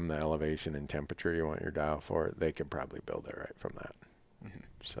gave them the elevation and temperature you want your dial for, they could probably build it right from that.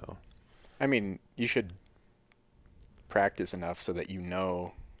 So, I mean, you should practice enough so that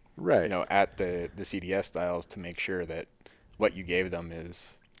right, at the CDS dials, to make sure that what you gave them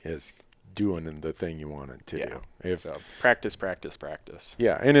is doing the thing you want it to do. So practice.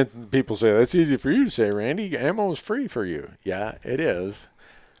 Yeah, and people say, that's easy for you to say, Randy. Ammo is free for you. Yeah, it is.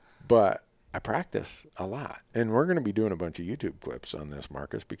 But I practice a lot. And we're going to be doing a bunch of YouTube clips on this,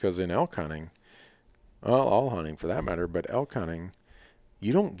 Marcus, because in elk hunting, well, all hunting for that matter, but elk hunting,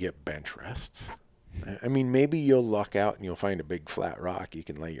 you don't get bench rests. I mean, maybe you'll luck out and you'll find a big flat rock you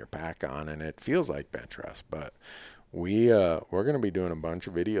can lay your pack on, and it feels like bench rest. But we're going to be doing a bunch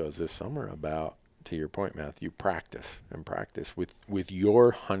of videos this summer about to your point, Matthew, practice with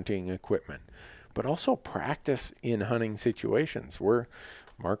your hunting equipment, but also practice in hunting situations.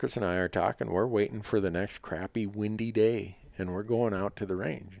 Marcus and I are talking, we're waiting for the next crappy windy day, and we're going out to the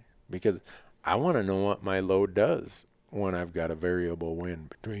range because I want to know what my load does when I've got a variable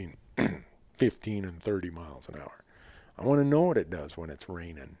wind between 15 and 30 miles an hour. I want to know what it does when it's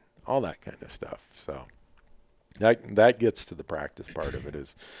raining, all that kind of stuff. So that gets to the practice part of it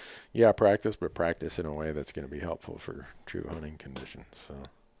is, yeah, practice, but practice in a way that's going to be helpful for true hunting conditions. So,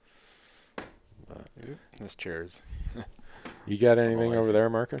 this chair's. You got anything over there,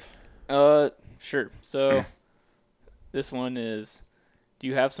 Marcus? Sure. So this one is, do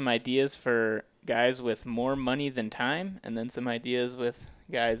you have some ideas for guys with more money than time, and then some ideas with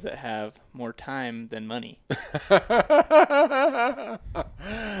guys that have more time than money?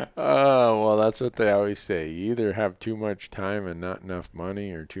 Well, that's what they always say. You either have too much time and not enough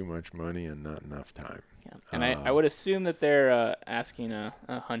money, or too much money and not enough time. Yeah. And I would assume that they're asking a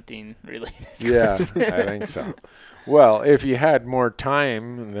hunting related. Yeah, I think so. Well, if you had more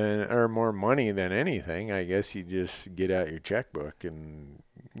time or more money than anything, I guess you just get out your checkbook and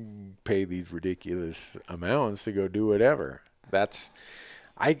pay these ridiculous amounts to go do whatever.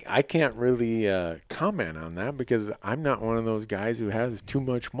 I can't really comment on that because I'm not one of those guys who has too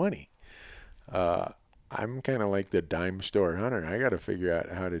much money. I'm kind of like the dime store hunter. I got to figure out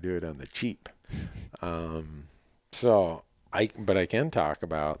how to do it on the cheap. But I can talk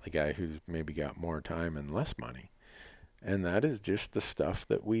about the guy who's maybe got more time and less money. And that is just the stuff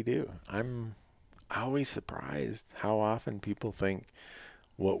that we do. I'm always surprised how often people think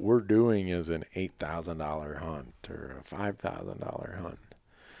what we're doing is an $8,000 hunt or a $5,000 hunt.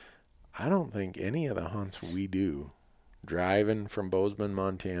 I don't think any of the hunts we do, driving from Bozeman,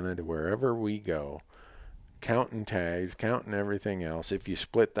 Montana to wherever we go, counting tags, counting everything else, if you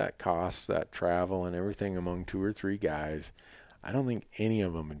split that cost, that travel and everything among 2 or 3 guys, I don't think any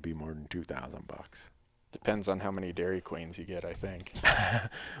of them would be more than $2,000. Depends on how many Dairy Queens you get, I think.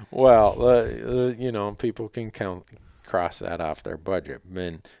 Well, people can cross that off their budget.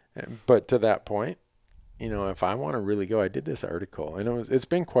 But to that point, if I want to really go, I did this article, and it's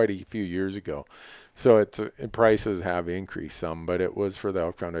been quite a few years ago, so prices have increased some, but it was for the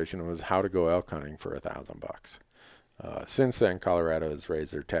Elk Foundation. It was how to go elk hunting for $1,000. Since then, Colorado has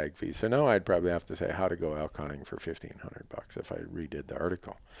raised their tag fee, so now I'd probably have to say how to go elk hunting for $1,500 if I redid the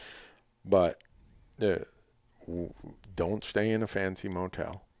article. But don't stay in a fancy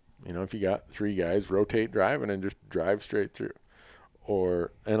motel. If you got 3 guys, rotate driving and just drive straight through. And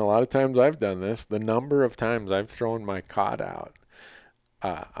a lot of times I've done this, the number of times I've thrown my cot out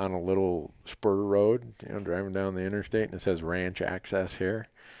on a little spur road, driving down the interstate, and it says ranch access here.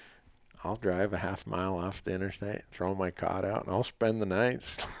 I'll drive a half mile off the interstate, throw my cot out, and I'll spend the night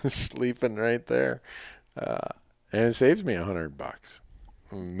sleeping right there. And it saves me $100.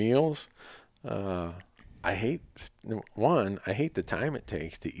 Meals, I hate the time it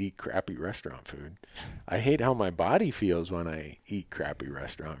takes to eat crappy restaurant food. I hate how my body feels when I eat crappy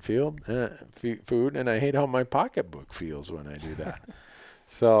restaurant food, and I hate how my pocketbook feels when I do that.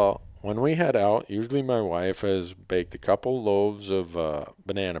 So when we head out, usually my wife has baked a couple loaves of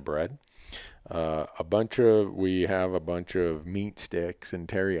banana bread. We have a bunch of meat sticks and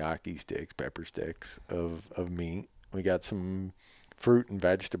teriyaki sticks, pepper sticks of meat. We got some fruit and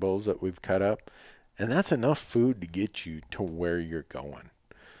vegetables that we've cut up. And that's enough food to get you to where you're going.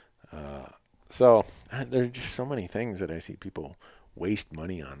 So there's just so many things that I see people waste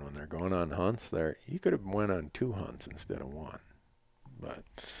money on when they're going on hunts. You could have went on 2 hunts instead of 1. But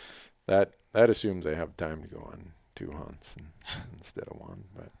that assumes they have time to go on 2 hunts instead of 1.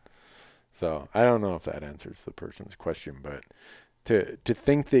 But so I don't know if that answers the person's question. But to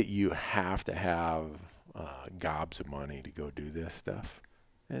think that you have to have gobs of money to go do this stuff,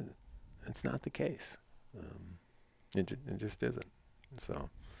 it's not the case. It just isn't. So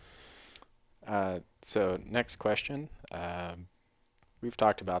next question. We've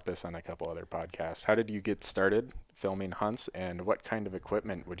talked about this on a couple other podcasts. How did you get started filming hunts, and what kind of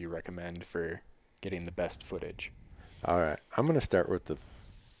equipment would you recommend for getting the best footage? All right. I'm going to start with the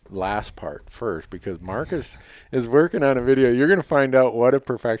last part first because Marcus is working on a video. You're going to find out what a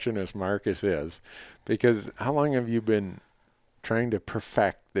perfectionist Marcus is, because how long have you been trying to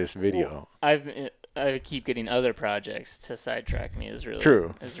perfect this video? Well, I keep getting other projects to sidetrack me is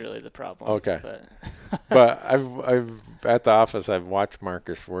really the problem. Okay. But I've at the office I've watched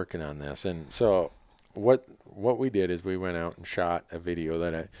Marcus working on this, and so what we did is we went out and shot a video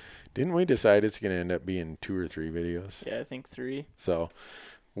that didn't we decide it's going to end up being 2 or 3 videos? Yeah, I think 3. So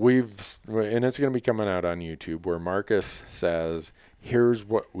and it's going to be coming out on YouTube, where Marcus says, here's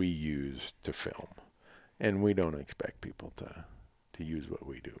what we use to film. And we don't expect people to use what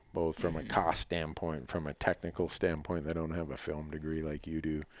we do, both from a cost standpoint, from a technical standpoint. They don't have a film degree like you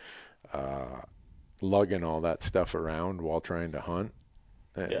do. Lugging all that stuff around while trying to hunt,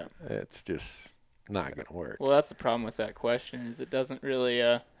 it's just not going to work. Well, that's the problem with that question, is it doesn't really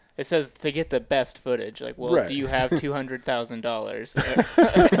it says to get the best footage. Like, well, do you have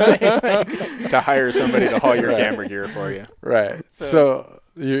 $200,000 to hire somebody to haul your camera gear for you? Right. So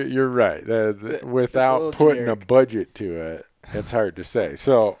you're right. Without putting a budget to it, it's hard to say.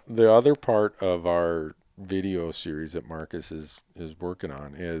 So the other part of our video series that Marcus is working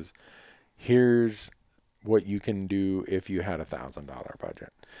on is, here's what you can do if you had $1,000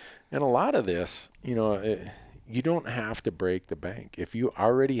 budget. And a lot of this, you don't have to break the bank. If you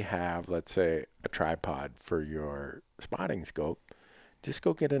already have, let's say, a tripod for your spotting scope, just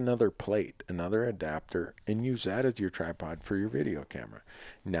go get another plate, another adapter, and use that as your tripod for your video camera.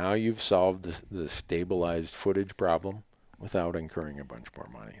 Now you've solved the stabilized footage problem without incurring a bunch more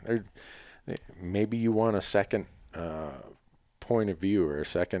money. Maybe you want a second point of view or a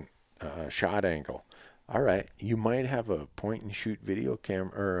second shot angle. All right, you might have a point and shoot video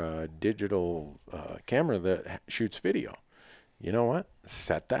camera or a digital camera that shoots video. You know what?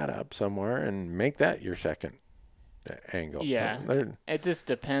 Set that up somewhere and make that your second angle. Yeah, it just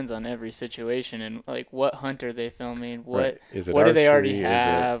depends on every situation and like what hunt are they filming? What Is it what do they archery? already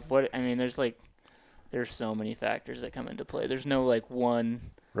have? There's so many factors that come into play. There's no like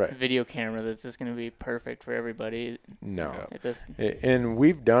one video camera that's just going to be perfect for everybody. No. It doesn't. And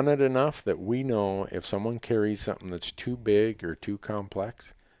we've done it enough that we know if someone carries something that's too big or too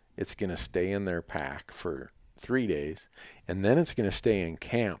complex, it's going to stay in their pack for 3 days, and then it's going to stay in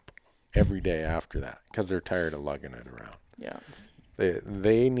camp every day after that because they're tired of lugging it around. Yeah.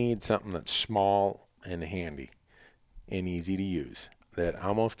 They need something that's small and handy and easy to use that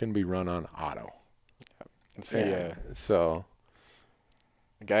almost can be run on auto. So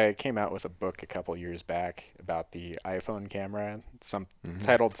a guy came out with a book a couple years back about the iPhone camera,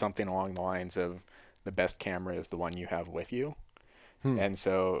 titled something along the lines of "The best camera is the one you have with you." And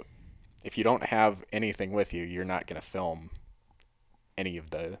so if you don't have anything with you, you're not going to film any of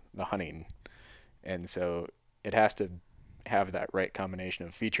the hunting. And so it has to have that right combination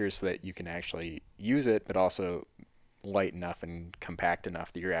of features so that you can actually use it, but also light enough and compact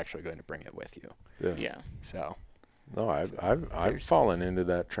enough that you're actually going to bring it with you. Yeah. So. No, I've fallen into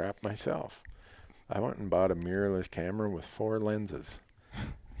that trap myself. I went and bought a mirrorless camera with 4 lenses.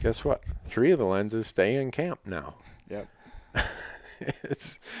 Guess what? 3 of the lenses stay in camp now. Yep.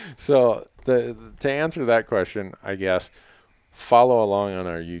 To answer that question, I guess, follow along on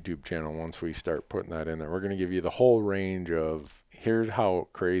our YouTube channel once we start putting that in there. We're going to give you the whole range of here's how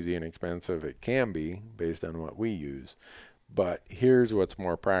crazy and expensive it can be based on what we use, but here's what's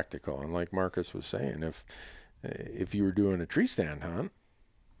more practical. And like Marcus was saying, if you were doing a tree stand hunt,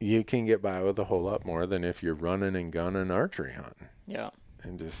 you can get by with a whole lot more than if you're running and gunning archery hunting. Yeah.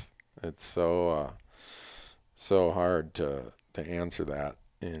 And it's so hard to answer that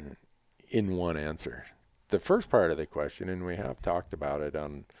in one answer. The first part of the question, and we have talked about it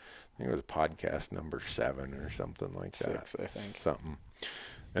on, I think it was podcast number 7 or something like that. 6, I think. Something.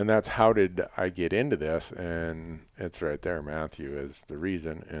 And that's how did I get into this? And it's right there, Matthew, is the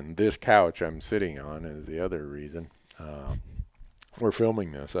reason. And this couch I'm sitting on is the other reason. We're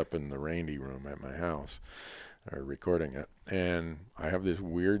filming this up in the Randy room at my house, or recording it. And I have this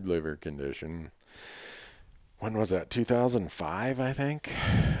weird liver condition. When was that? 2005, I think.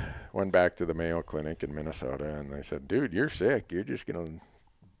 Went back to the Mayo Clinic in Minnesota, and they said, dude, you're sick. You're just going to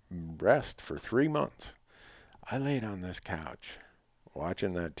rest for 3 months. I laid on this couch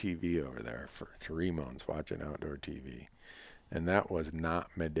watching that TV over there for 3 months, watching outdoor TV. And that was not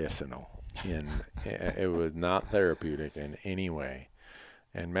medicinal. It was not therapeutic in any way.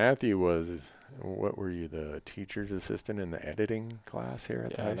 And Matthew was, what were you, the teacher's assistant in the editing class here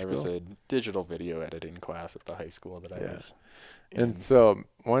at the high school? Yeah, there was a digital video editing class at the high school that I was in. And so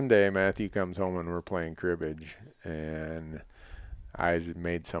one day Matthew comes home and we're playing cribbage, and I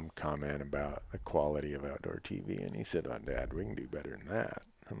made some comment about the quality of outdoor TV, and he said, "Oh, Dad, we can do better than that."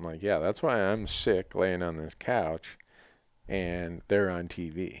 I'm like, yeah, that's why I'm sick laying on this couch, and they're on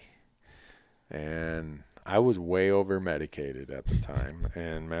TV. And I was way over medicated at the time,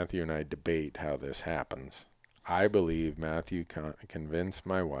 and Matthew and I debate how this happens. I believe Matthew convinced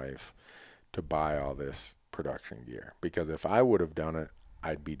my wife to buy all this production gear, because if I would have done it,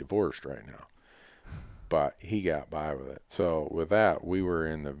 I'd be divorced right now. but he got by with it. So with that, we were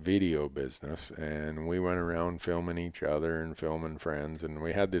in the video business, and we went around filming each other and filming friends, and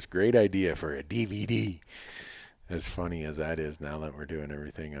we had this great idea for a DVD. As funny as that is now that we're doing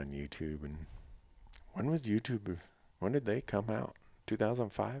everything on YouTube. And when was YouTube? When did they come out?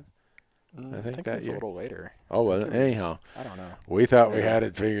 2005? I think that was a little later. Oh, well, anyhow. I don't know. We thought we had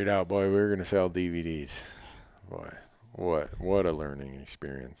it figured out. Boy, we were going to sell DVDs. Boy, what a learning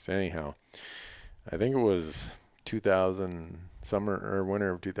experience. Anyhow, I think it was 2000, summer or winter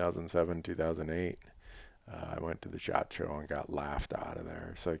of 2007, 2008. I went to the SHOT Show and got laughed out of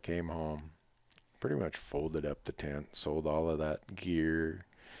there. So I came home, pretty much folded up the tent, sold all of that gear,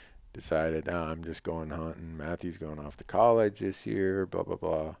 decided, I'm just going hunting. Matthew's going off to college this year, blah, blah,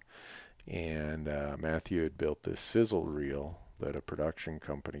 blah. And Matthew had built this sizzle reel that a production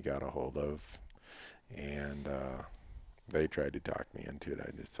company got a hold of. And they tried to talk me into it.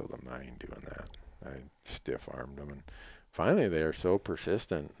 I just told them I ain't doing that. I stiff-armed them. And finally, they are so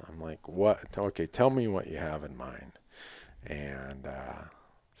persistent. I'm like, what? Okay, tell me what you have in mind. And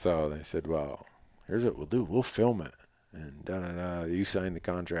so they said, well, here's what we'll do. We'll film it. And da-da-da, you sign the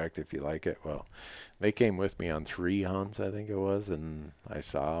contract if you like it. Well, they came with me on 3 hunts, I think it was, and I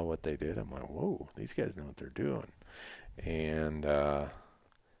saw what they did. I'm like, whoa, these guys know what they're doing. And so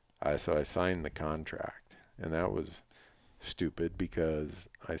I signed the contract, and that was stupid because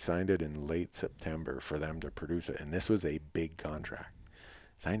I signed it in late September for them to produce it, and this was a big contract.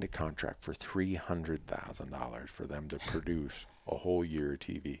 Signed a contract for $300,000 for them to produce a whole year of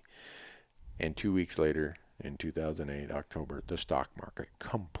TV. And 2 weeks later, in 2008, October, the stock market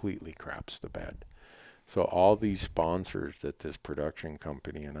completely craps the bed. So all these sponsors that this production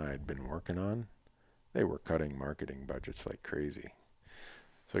company and I had been working on, they were cutting marketing budgets like crazy.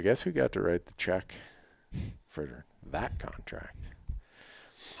 So guess who got to write the check for that contract?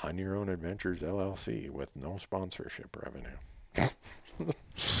 On Your Own Adventures, LLC, with no sponsorship revenue.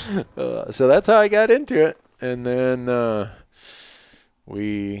 So that's how I got into it. And then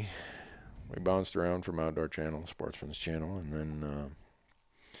we bounced around from Outdoor Channel, Sportsman's Channel, and then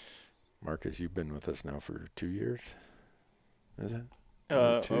Marcus, you've been with us now for 2 years, is it?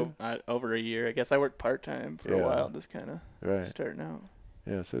 Over a year. I guess I worked part-time for a while, just kind of starting out.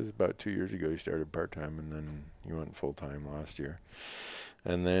 Yeah, so it was about 2 years ago you started part-time, and then you went full-time last year.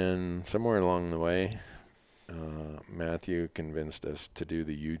 And then somewhere along the way, Matthew convinced us to do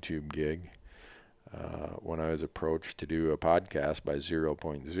the YouTube gig. When I was approached to do a podcast by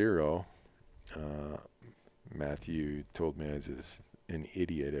 0.0, Matthew told me I was an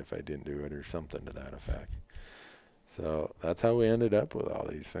idiot if I didn't do it or something to that effect. So that's how we ended up with all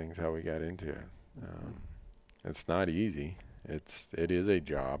these things, how we got into it. It's not easy. It is a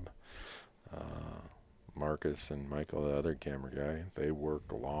job. Marcus and Michael, the other camera guy, they work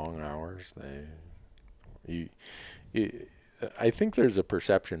long hours. I think there's a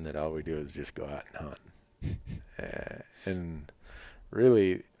perception that all we do is just go out and hunt. And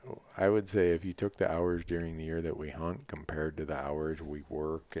really, I would say if you took the hours during the year that we hunt compared to the hours we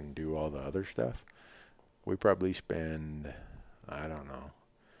work and do all the other stuff, we probably spend, I don't know,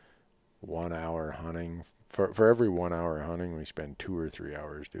 1 hour hunting. For every 1 hour hunting, we spend 2 or 3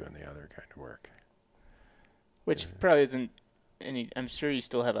 hours doing the other kind of work. Which probably isn't any. I'm sure you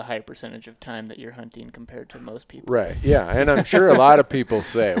still have a high percentage of time that you're hunting compared to most people. Right, yeah. And I'm sure a lot of people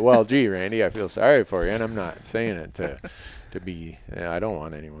say, well, gee, Randy, I feel sorry for you. And I'm not saying it to be, I don't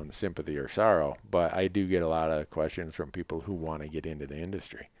want anyone's sympathy or sorrow. But I do get a lot of questions from people who want to get into the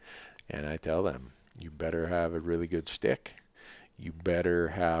industry. And I tell them, you better have a really good stick. You better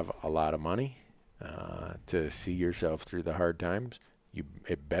have a lot of money to see yourself through the hard times.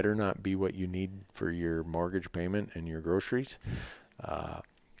 It better not be what you need for your mortgage payment and your groceries.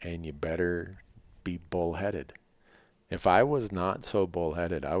 And you better be bullheaded. If I was not so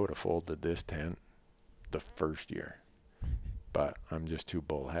bullheaded, I would have folded this tent the first year. But I'm just too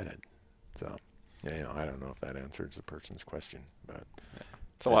bullheaded. So, I don't know if that answers the person's question. But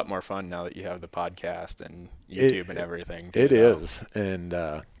it's a lot more fun now that you have the podcast and YouTube and everything. It is. And,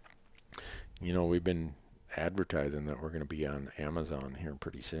 we've been advertising that we're going to be on Amazon here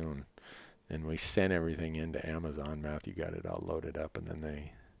pretty soon, and we sent everything into Amazon. Matthew got it all loaded up, and then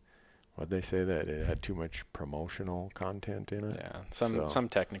what'd they say, that it had too much promotional content in it? Yeah, some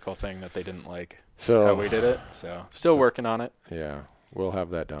technical thing that they didn't like how we did it. So still working on it. Yeah, we'll have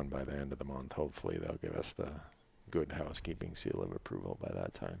that done by the end of the month. Hopefully they'll give us the good housekeeping seal of approval by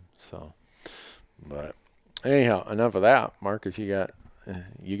that time. So, but anyhow, enough of that. Marcus, you got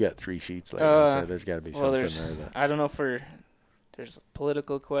 3 sheets later out there. There's got to be something there. I don't know there's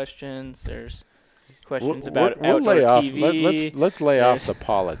political questions. There's questions about we'll outdoor lay off. TV. Let's lay off the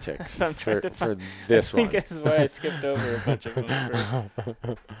politics So I'm trying to for find, this I think one. this is why I skipped over a bunch of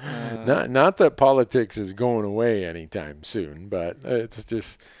them. Not that politics is going away anytime soon, but it's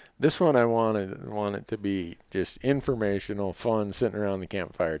just this one I want it to be just informational, fun, sitting around the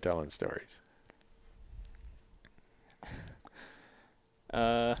campfire telling stories.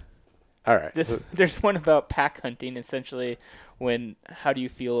 All right. There's one about pack hunting. Essentially, how do you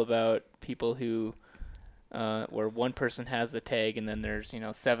feel about people who, where one person has the tag and then there's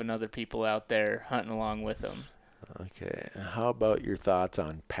 7 other people out there hunting along with them? Okay. How about your thoughts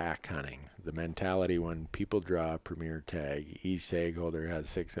on pack hunting? The mentality when people draw a premier tag, each tag holder has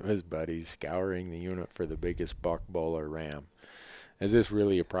 6 of his buddies scouring the unit for the biggest buck, bull, or ram. Is this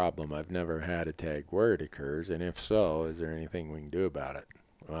really a problem? I've never had a tag where it occurs, and if so, is there anything we can do about it?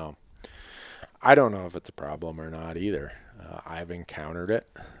 Well, I don't know if it's a problem or not either. I've encountered it.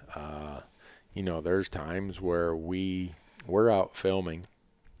 There's times where we're out filming,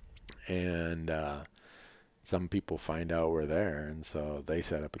 and some people find out we're there, and so they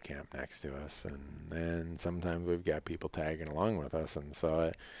set up a camp next to us. And then sometimes we've got people tagging along with us, and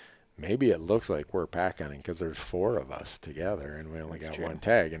so maybe it looks like we're pack hunting because there's 4 of us together, and we only got one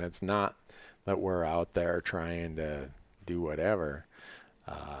tag. And it's not that we're out there trying to do whatever.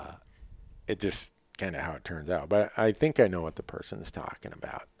 It just kind of how it turns out. But I think I know what the person is talking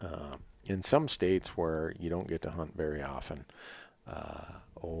about. In some states where you don't get to hunt very often,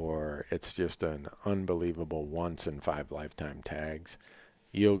 or it's just an unbelievable once in 5 lifetime tags,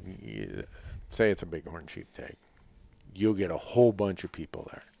 you say it's a bighorn sheep tag, you'll get a whole bunch of people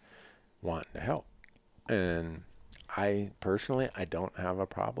there wanting to help. And I personally don't have a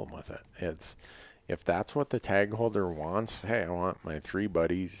problem with it. If that's what the tag holder wants, hey, I want my 3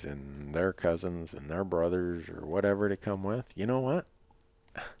 buddies and their cousins and their brothers or whatever to come with, you know what?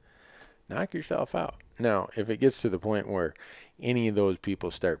 Knock yourself out. Now, if it gets to the point where any of those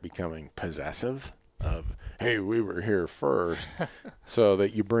people start becoming possessive of, hey, we were here first, so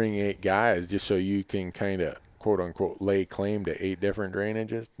that you bring 8 guys just so you can kind of, quote unquote, lay claim to 8 different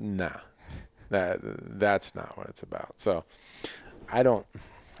drainages, nah. That's not what it's about. So I don't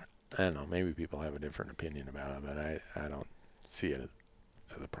know, maybe people have a different opinion about it, but I don't see it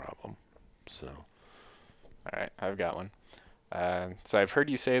as a problem. So. All right, I've got one. So I've heard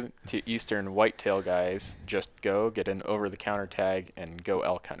you say to eastern whitetail guys, just go get an over-the-counter tag and go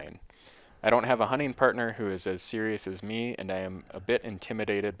elk hunting. I don't have a hunting partner who is as serious as me, and I am a bit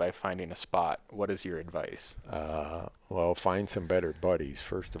intimidated by finding a spot. What is your advice? Well, find some better buddies,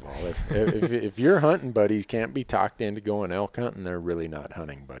 first of all. If your hunting buddies can't be talked into going elk hunting, they're really not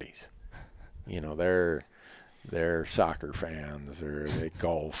hunting buddies. They're soccer fans, or they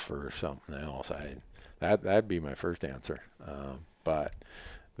golf or something else. That'd be my first answer. But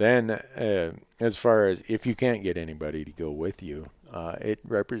then as far as if you can't get anybody to go with you, it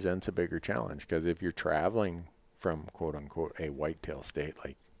represents a bigger challenge, because if you're traveling from, quote unquote, a whitetail state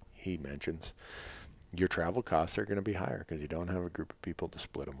like he mentions, your travel costs are going to be higher because you don't have a group of people to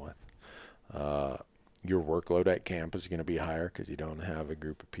split them with. Your workload at camp is going to be higher because you don't have a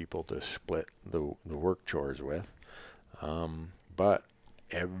group of people to split the work chores with. But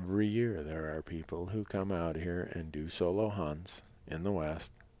every year there are people who come out here and do solo hunts in the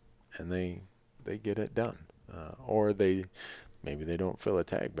West, and they get it done. Or maybe they don't fill a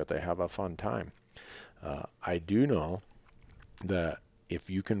tag, but they have a fun time. I do know that if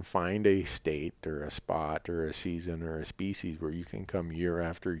you can find a state or a spot or a season or a species where you can come year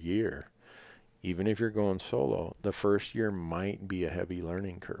after year, even if you're going solo, the first year might be a heavy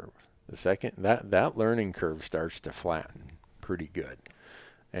learning curve. The second, that learning curve starts to flatten pretty good.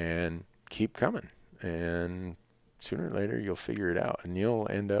 And keep coming. And sooner or later, you'll figure it out. And you'll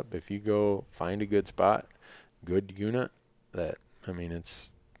end up, if you go find a good spot, good unit,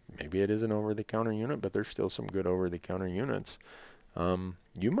 maybe it is an over-the-counter unit, but there's still some good over-the-counter units.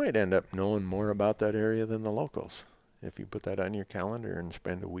 You might end up knowing more about that area than the locals if you put that on your calendar and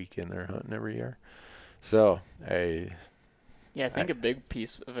spend a week in there hunting every year. So, I think a big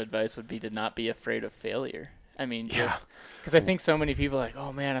piece of advice would be to not be afraid of failure. I mean, just because I think so many people are like,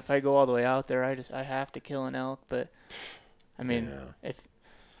 oh man, if I go all the way out there, I have to kill an elk. But I mean,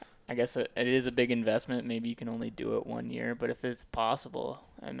 I guess it is a big investment. Maybe you can only do it 1 year, but if it's possible,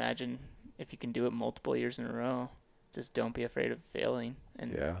 I imagine if you can do it multiple years in a row, just don't be afraid of failing.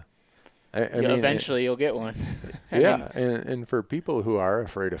 And eventually you'll get one. And for people who are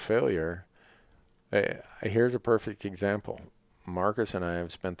afraid of failure, here's a perfect example. Marcus and I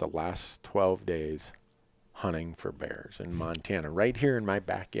have spent the last 12 days hunting for bears in Montana, right here in my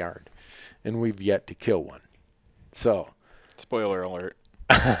backyard, and we've yet to kill one. So, spoiler alert.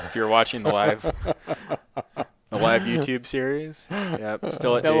 If you're watching the live YouTube series, yep,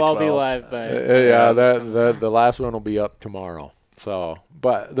 still at day They'll all 12. be live by. Yeah, the last one will be up tomorrow. So,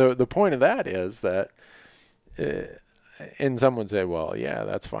 but the point of that is that, and some would say, well, yeah,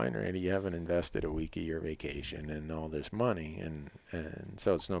 that's fine, Randy. You haven't invested a week of your vacation and all this money, and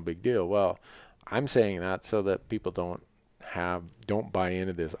so it's no big deal. Well, I'm saying that so that people don't buy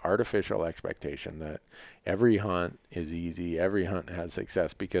into this artificial expectation that every hunt is easy, every hunt has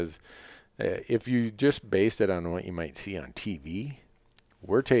success, because if you just based it on what you might see on TV,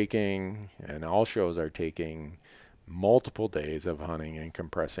 we're taking, and all shows are taking, multiple days of hunting and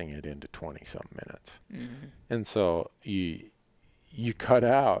compressing it into 20-some minutes. Mm-hmm. And so you cut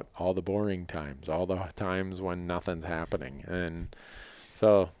out all the boring times, all the times when nothing's happening. And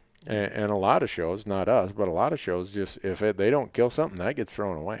so, and a lot of shows, not us, but a lot of shows, just they don't kill something, that gets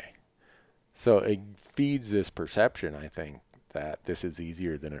thrown away. So it feeds this perception, I think, that this is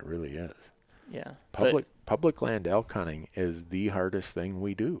easier than it really is. Yeah. Public land elk hunting is the hardest thing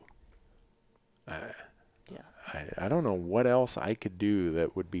we do. I don't know what else I could do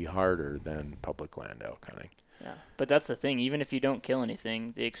that would be harder than public land elk hunting. Yeah, but that's the thing. Even if you don't kill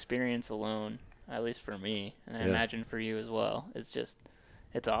anything, the experience alone, at least for me, and I imagine for you as well, it's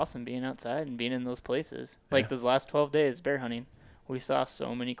awesome being outside and being in those places. Like those last 12 days bear hunting, we saw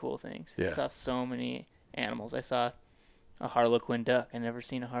so many cool things. Yeah. We saw so many animals. I saw a harlequin duck. I never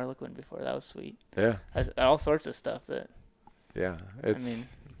seen a harlequin before. That was sweet. Yeah. All sorts of stuff that. Yeah, it's.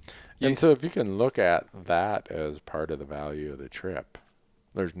 And so if you can look at that as part of the value of the trip,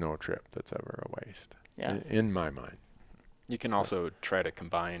 there's no trip that's ever a waste. Yeah. In my mind. You can also try to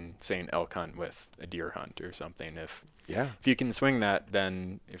combine, say, an elk hunt with a deer hunt or something. If you can swing that,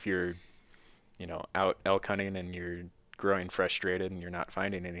 then if you're, out elk hunting and you're growing frustrated and you're not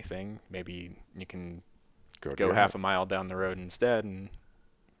finding anything, maybe you can go half a mile down the road instead and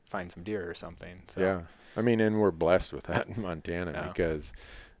find some deer or something. So. Yeah. I mean, and we're blessed with that in Montana because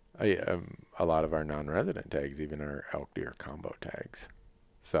a lot of our non-resident tags even are elk deer combo tags.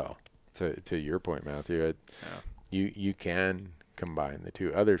 So to your point, Matthew, you can combine the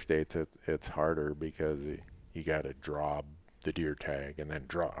two. Other states it's harder because you got to draw the deer tag and then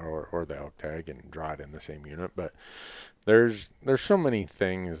draw or the elk tag and draw it in the same unit. But there's so many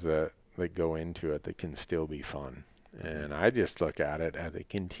things that go into it that can still be fun. And I just look at it as a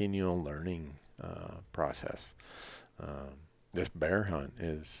continual learning process. This bear hunt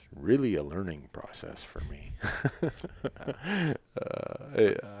is really a learning process for me.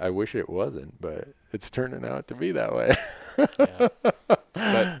 I wish it wasn't, but it's turning out to be that way. Yeah.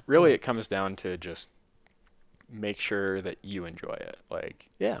 But really it comes down to just make sure that you enjoy it.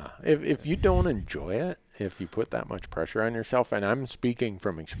 If you don't enjoy it, if you put that much pressure on yourself, and I'm speaking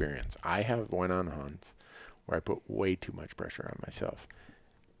from experience, I have went on hunts where I put way too much pressure on myself.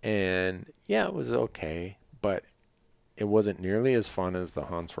 And it was okay, but it wasn't nearly as fun as the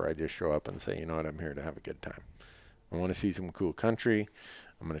hunts where I just show up and say, you know what, I'm here to have a good time. I want to see some cool country.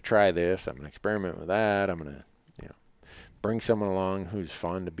 I'm going to try this. I'm going to experiment with that. I'm going to, bring someone along who's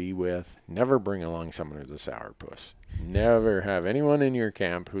fun to be with. Never bring along someone who's a sourpuss. Never have anyone in your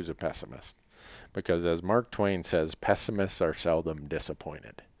camp who's a pessimist. Because as Mark Twain says, pessimists are seldom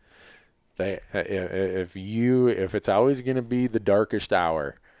disappointed. If it's always going to be the darkest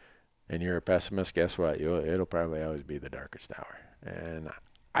hour, and you're a pessimist, guess what? It'll probably always be the darkest hour. And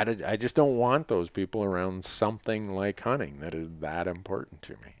I just don't want those people around something like hunting that is that important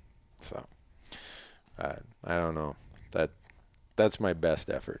to me. So I don't know. That's my best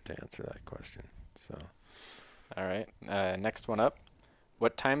effort to answer that question. So, all right. Next one up.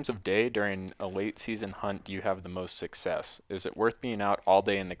 What times of day during a late season hunt do you have the most success? Is it worth being out all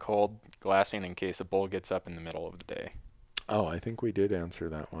day in the cold, glassing in case a bull gets up in the middle of the day? Oh, I think we did answer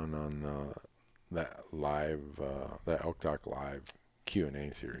that one on that live, the Elk Talk Live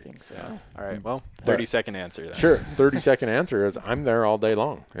Q&A series. I think so. All right. Well, 30-second answer then. Sure. 30-second answer is I'm there all day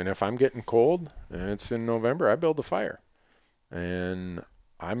long. And if I'm getting cold and it's in November, I build a fire. And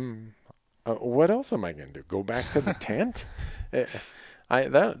I'm what else am I going to do? Go back to the tent?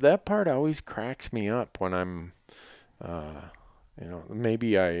 That part always cracks me up when I'm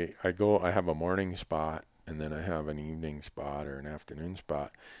maybe I have a morning spot and then I have an evening spot or an afternoon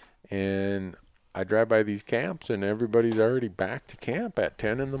spot. And I drive by these camps and everybody's already back to camp at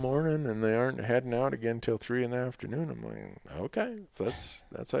 10 in the morning and they aren't heading out again till 3 in the afternoon. I'm like, okay, if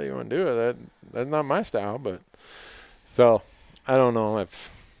that's how you want to do it. That's not my style, but so I don't know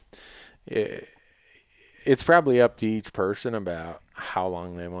if it's probably up to each person about how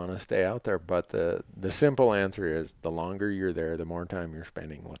long they want to stay out there. But the simple answer is the longer you're there, the more time you're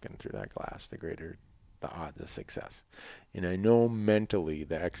spending looking through that glass, the greater the odds of success. And I know mentally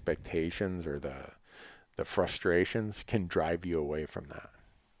the expectations or the frustrations can drive you away from that.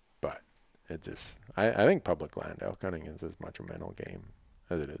 But it just, I think public land elk hunting is as much a mental game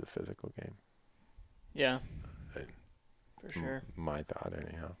as it is a physical game. Yeah, for sure. My thought,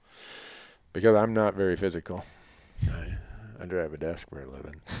 anyhow. Because I'm not very physical. I drive a desk for a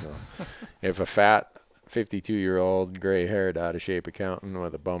living. So if a fat 52-year-old, gray-haired, out-of-shape accountant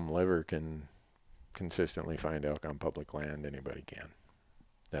with a bum liver can consistently find elk on public land, anybody can.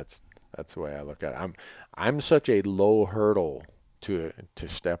 That's the way I look at it. I'm such a low hurdle to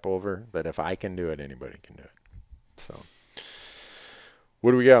step over that if I can do it, anybody can do it. So,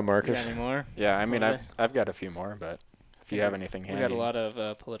 what do we got, Marcus? You got any more? Yeah, I mean, I've got a few more, but if you have anything handy. We got a lot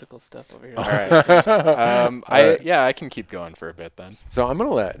of political stuff over here. All right. I can keep going for a bit then. So I'm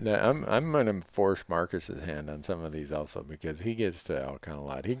gonna force Marcus's hand on some of these also because he gets to elk hunt a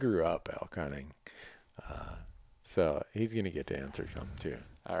lot. He grew up elk hunting, so he's gonna get to answer some too.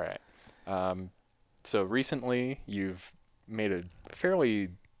 All right. So recently you've made a fairly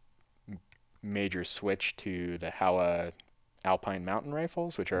major switch to the Howa Alpine mountain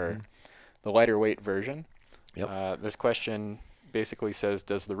rifles, which are the lighter weight version. Yep. This question basically says,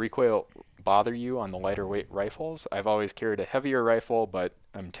 does the recoil bother you on the lighter weight rifles? I've always carried a heavier rifle, but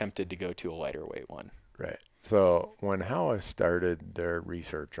I'm tempted to go to a lighter weight one. Right. So when Howa started their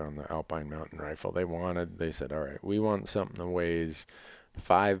research on the Alpine mountain rifle, they said, all right, we want something that weighs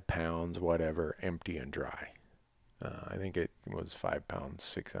 5 pounds, whatever, empty and dry. I think it was 5 pounds,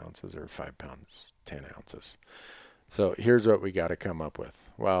 6 ounces, or 5 pounds, 10 ounces. So here's what we got to come up with.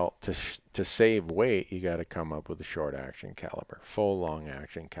 Well, to save weight, you got to come up with a short action caliber. Full long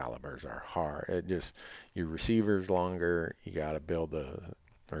action calibers are hard. Your receiver's longer. You got to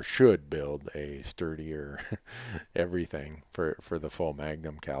should build a sturdier everything for the full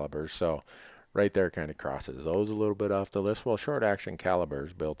Magnum calibers. So right there kind of crosses those a little bit off the list. Well, short action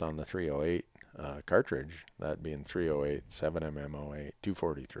calibers built on the 308 cartridge, that being 308, 7mm 08,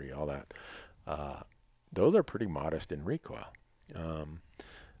 243, all that. Those are pretty modest in recoil.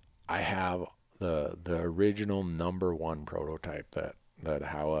 I have the original #1 prototype that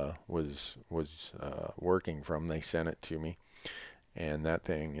Howa was working from. They sent it to me, and that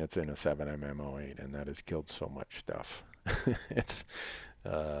thing, it's in a 7mm 08, and that has killed so much stuff. It's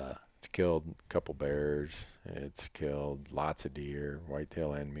killed a couple bears. It's killed lots of deer,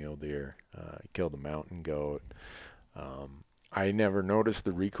 whitetail and mule deer. Killed a mountain goat. I never noticed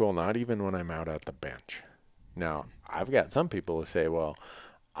the recoil, not even when I'm out at the bench. Now, I've got some people who say, well,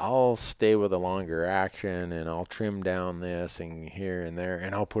 I'll stay with a longer action and I'll trim down this and here and there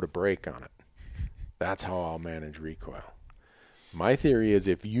and I'll put a brake on it. That's how I'll manage recoil. My theory is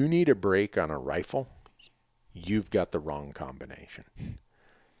if you need a brake on a rifle, you've got the wrong combination.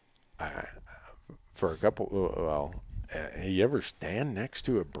 You ever stand next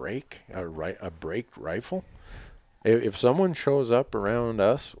to a braked rifle? If someone shows up around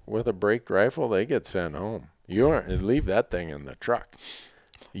us with a braked rifle, they get sent home. You aren't leave that thing in the truck.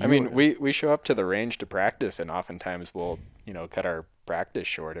 We show up to the range to practice, and oftentimes we'll cut our practice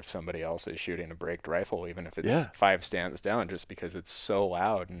short if somebody else is shooting a braked rifle, even if it's 5 stands down, just because it's so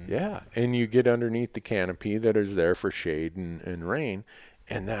loud. And you get underneath the canopy that is there for shade and rain,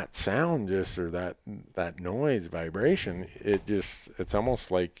 and that sound that noise vibration, it's almost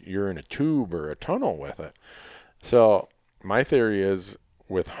like you're in a tube or a tunnel with it. So my theory is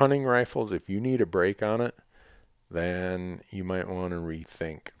with hunting rifles, if you need a brake on it, then you might want to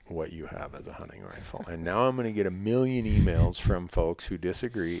rethink what you have as a hunting rifle. And now I'm going to get a million emails from folks who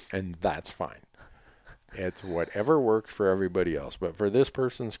disagree, and that's fine. It's whatever works for everybody else. But for this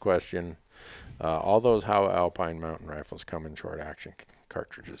person's question, all those Howa Alpine mountain rifles come in short action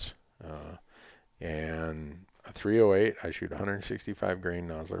cartridges. And a 308, I shoot 165 grain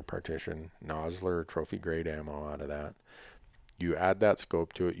Nosler partition, Nosler trophy grade ammo out of that. You add that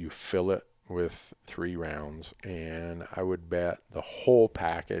scope to it, you fill it with 3 rounds, and I would bet the whole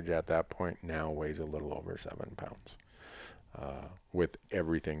package at that point now weighs a little over 7 pounds with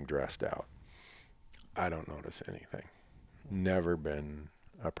everything dressed out. I don't notice anything. Never been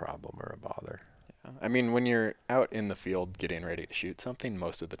a problem or a bother. I mean, when you're out in the field getting ready to shoot something,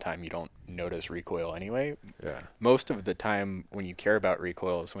 most of the time you don't notice recoil anyway. Yeah. Most of the time when you care about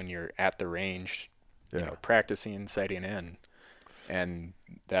recoil is when you're at the range, practicing, sighting in. And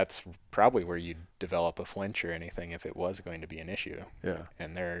that's probably where you'd develop a flinch or anything if it was going to be an issue. Yeah.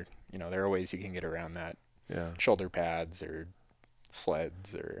 And there are ways you can get around that. Yeah. Shoulder pads or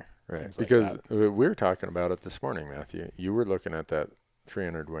sleds or things like because that. we were talking about it this morning, Matthew. You were looking at that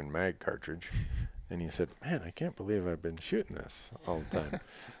 300 Win Mag cartridge, and you said, man, I can't believe I've been shooting this all the time.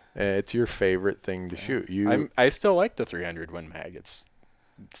 It's your favorite thing to shoot. I still like the 300 Win Mag. It's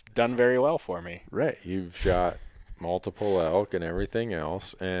done very well for me. Right. You've shot multiple elk and everything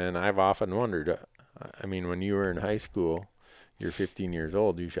else, and I've often wondered, I mean, when you were in high school, you're 15 years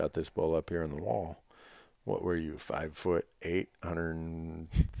old, you shot this bull up here on the wall. What were you, 5'8",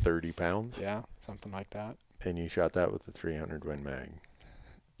 130 pounds? Yeah, something like that. And you shot that with the 300 Win Mag.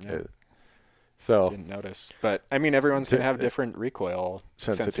 Yeah. So didn't notice. But, I mean, everyone's going to have different recoil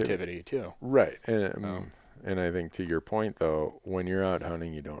sensitivity too. Right. And I think to your point, though, when you're out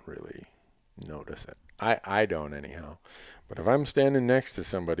hunting, you don't really notice it. I don't anyhow. But if I'm standing next to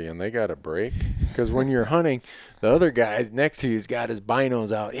somebody and they got a break, because when you're hunting, the other guy next to you's got his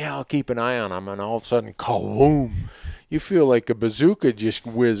binos out. Yeah, I'll keep an eye on him. And all of a sudden, kaboom. You feel like a bazooka just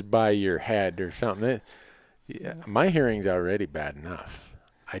whizzed by your head or something. Yeah, my hearing's already bad enough.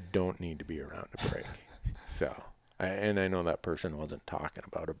 I don't need to be around a break. So, and I know that person wasn't talking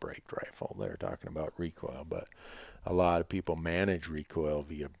about a braked rifle. They were talking about recoil. But a lot of people manage recoil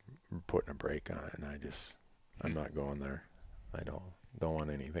via putting a brake on it. And I'm not going there. I don't want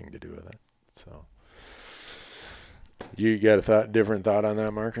anything to do with it. So, you got a different thought on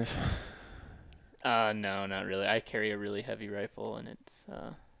that, Marcus? No, not really. I carry a really heavy rifle, and it's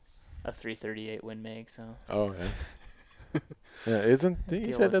a 338 Win Mag. So. Oh yeah. Yeah,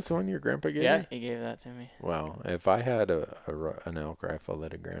 you said that's the one your grandpa gave you? Yeah, he gave that to me. Wow. If I had an elk rifle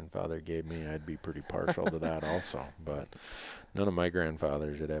that a grandfather gave me, I'd be pretty partial to that also. But none of my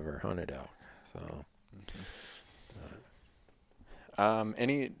grandfathers had ever hunted elk. So.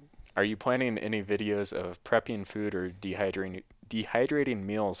 Are you planning any videos of prepping food or dehydrating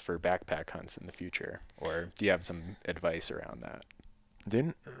meals for backpack hunts in the future? Or do you have some advice around that?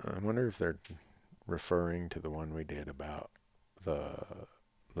 I wonder if they're referring to the one we did about the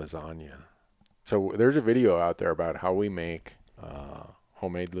lasagna. So there's a video out there about how we make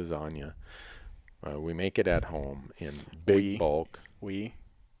homemade lasagna. We make it at home in big bulk. We?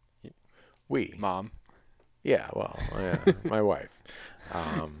 Mom. Yeah, well, yeah, my wife.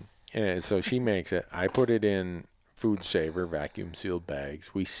 And so she makes it. I put it in food saver, vacuum sealed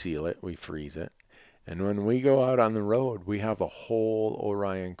bags. We seal it, we freeze it. And when we go out on the road, we have a whole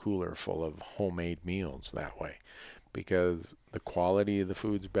Orion cooler full of homemade meals that way, because the quality of the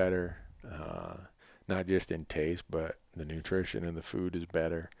food's better, not just in taste, but the nutrition in the food is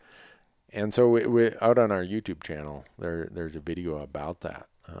better. And so we out on our YouTube channel, there's a video about that.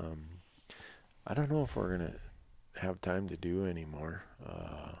 I don't know if we're going to have time to do anymore.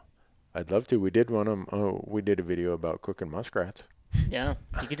 I'd love to. We did we did a video about cooking muskrats. Yeah,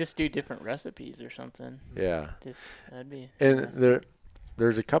 you could just do different recipes or something. Yeah. That'd be. And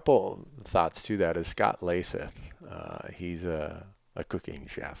there's a couple thoughts to that. Is Scott Laseth. He's a cooking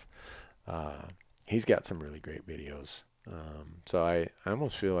chef. He's got some really great videos. So I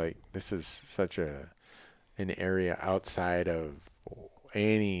almost feel like this is such an area outside of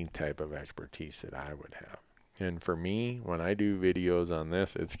any type of expertise that I would have. And for me, when I do videos on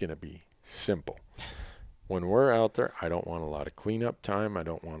this, it's going to be simple. When we're out there, I don't want a lot of cleanup time. I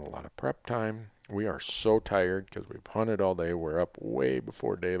don't want a lot of prep time. We are so tired because we've hunted all day. We're up way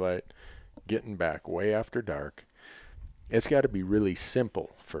before daylight, getting back way after dark. It's got to be really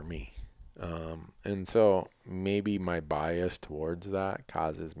simple for me. And so maybe my bias towards that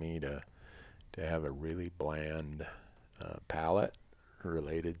causes me to have a really bland palate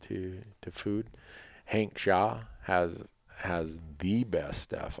related to food. Hank Shaw has the best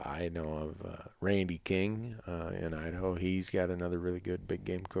stuff I know of. Randy King in Idaho, he's got another really good big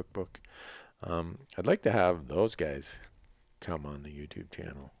game cookbook. I'd like to have those guys come on the YouTube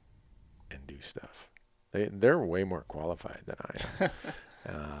channel and do stuff. They're way more qualified than I am.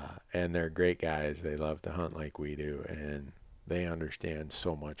 And they're great guys. They love to hunt like we do, and they understand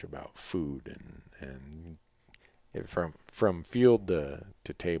so much about food and from field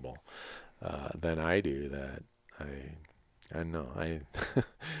to table than I do. That I know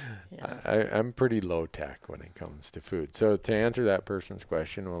I'm pretty low tech when it comes to food. So to answer that person's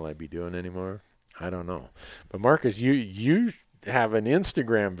question, will I be doing any more? I don't know. But Marcus, you have an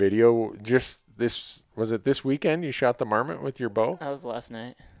Instagram video. Just was it this weekend? You shot the marmot with your bow? That was last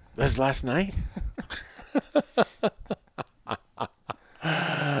night. That was last night.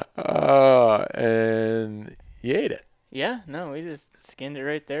 And you ate it. Yeah, no, we just skinned it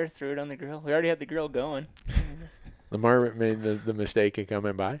right there, threw it on the grill. We already had the grill going. The marmot made the mistake of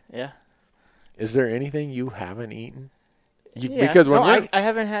coming by. Yeah. Is there anything you haven't eaten? Yeah. Because when I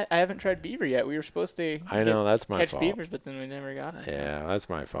haven't tried beaver yet. We were supposed to. I know that's my catch fault. beavers, but then we never got them. Yeah, that's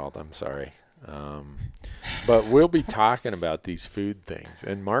my fault. I'm sorry. But we'll be talking about these food things,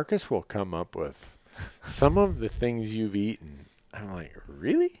 and Marcus will come up with some of the things you've eaten I'm like,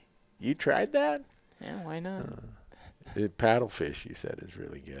 really? You tried that? Yeah, why not? Paddlefish, you said, is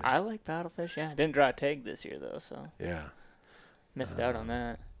really good. I like paddlefish. Yeah, I didn't draw a tag this year though, so Yeah. missed out on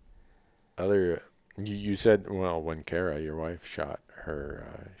that. You said, well, when Kara, your wife, shot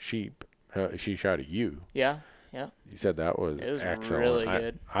her sheep, she shot a ewe. Yeah, yeah. You said that was It was excellent. really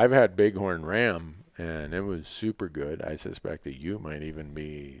good. I've had bighorn ram, and it was super good. I suspect the ewe might even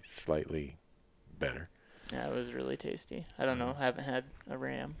be slightly better. Yeah, it was really tasty. I don't know. I haven't had a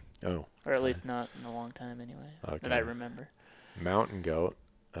ram, Oh. or at least not in a long time anyway, that I remember. Mountain goat,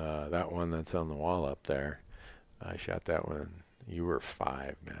 that one that's on the wall up there. I shot that one. You were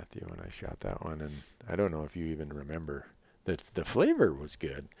 5, Matthew, when I shot that one, and I don't know if you even remember. The flavor was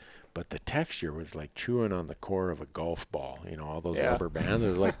good, but the texture was like chewing on the core of a golf ball. You know, all those rubber bands. It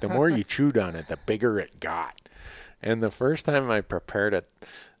was like the more you chewed on it, the bigger it got. And the first time I prepared it,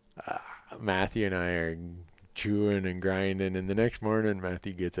 Matthew and I are chewing and grinding, and the next morning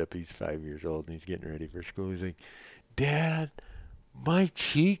Matthew gets up. He's 5 years old, and he's getting ready for school. He's like, Dad, my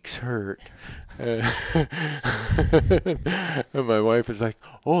cheeks hurt. And my wife is like,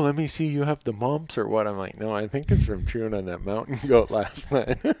 oh, let me see, you have the mumps or what? I'm like, no, I think it's from chewing on that mountain goat last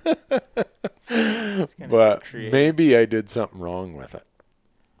night. But maybe I did something wrong with it.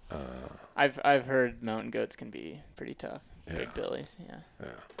 I've heard mountain goats can be pretty tough. Yeah. Big billies, yeah.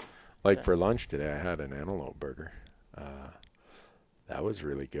 Like for lunch today, I had an antelope burger. That was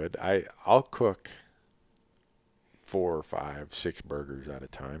really good. I'll cook 4, 5, 6 burgers at a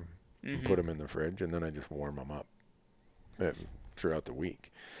time and put them in the fridge, and then I just warm them up throughout the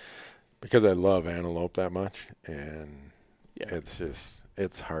week because I love antelope that much, and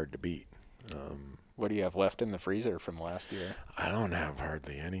it's hard to beat. What do you have left in the freezer from last year? I don't have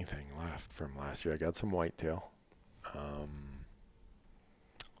hardly anything left from last year. I got some whitetail.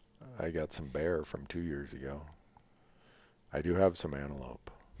 I got some bear from 2 years ago. I do have some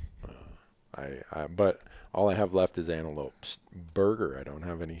antelope. But all I have left is antelope burger. I don't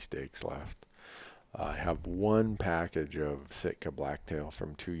have any steaks left. I have one package of Sitka blacktail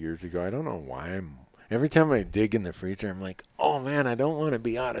from 2 years ago. I don't know why every time I dig in the freezer, I'm like, oh man, I don't want to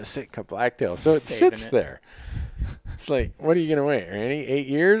be out of Sitka blacktail. So it sits there. It's like, what are you going to wait, Randy? 8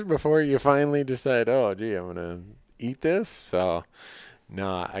 years before you finally decide, oh, gee, I'm going to eat this? So,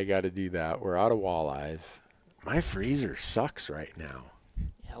 no, I got to do that. We're out of walleyes. My freezer sucks right now.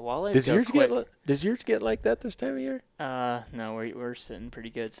 Yeah, walleyes Does yours get like that this time of year? No, we're sitting pretty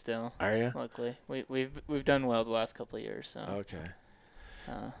good still. Are you? Luckily, we've done well the last couple of years. So. Okay.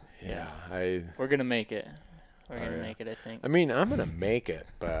 Yeah. We're gonna make it. We're gonna make it, I think. I mean, I'm gonna make it,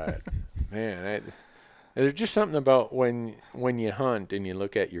 but man, there's just something about when you hunt and you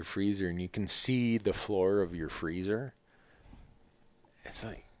look at your freezer and you can see the floor of your freezer. It's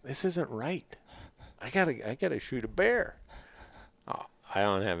like, this isn't right. I gotta shoot a bear. Oh, I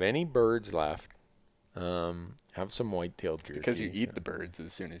don't have any birds left. Have some white-tailed turkeys. Because you eat the birds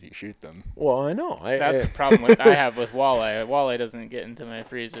as soon as you shoot them. Well, I know. That's the problem I have with walleye. Walleye doesn't get into my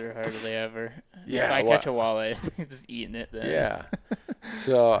freezer hardly ever. Yeah, if I catch a walleye, I'm just eating it then. Yeah.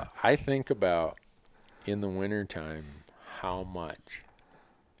 So I think about in the wintertime how much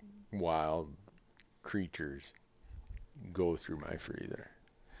wild creatures go through my freezer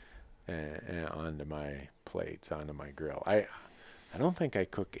and onto my plates, onto my grill. I don't think I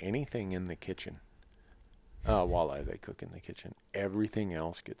cook anything in the kitchen. Walleyes I cook in the kitchen. Everything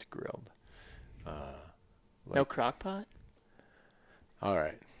else gets grilled. No crock pot? All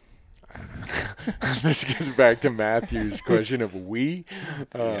right. This gets back to Matthew's question of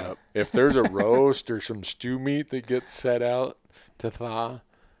if there's a roast or some stew meat that gets set out to thaw,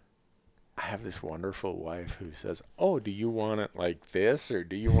 I have this wonderful wife who says, oh, do you want it like this or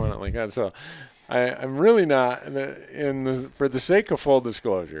do you want it like that? So I'm really not, for the sake of full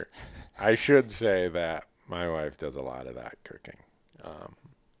disclosure, I should say that my wife does a lot of that cooking.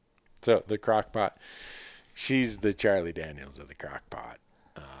 So the crock pot, she's the Charlie Daniels of the crock pot.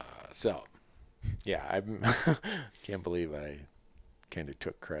 So, yeah, I can't believe I kind of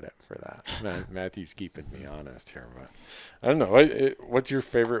took credit for that. Matthew's keeping me honest here, but I don't know. What's your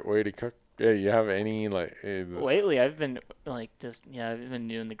favorite way to cook? Yeah, you have any Lately, I've been I've been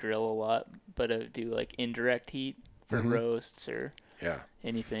doing the grill a lot, but I do like indirect heat for roasts or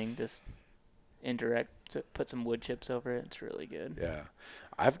anything. Just indirect. To put some wood chips over it. It's really good. Yeah.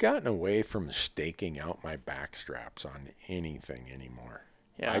 I've gotten away from staking out my back straps on anything anymore.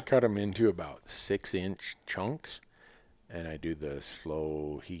 Yeah. I cut them into about 6-inch chunks, and I do the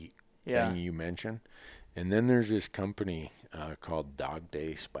slow heat thing you mentioned. And then there's this company called Dog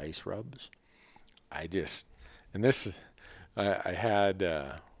Day Spice Rubs. I had,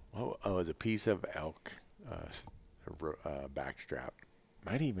 it was a piece of elk backstrap.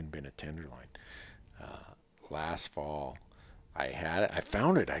 Might even been a tenderloin. Last fall, I had it. I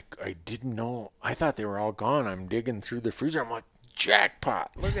found it. I didn't know. I thought they were all gone. I'm digging through the freezer. I'm like,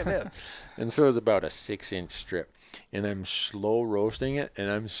 jackpot! Look at this. And so it's about a 6-inch strip, and I'm slow roasting it. And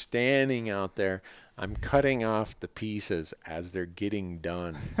I'm standing out there. I'm cutting off the pieces as they're getting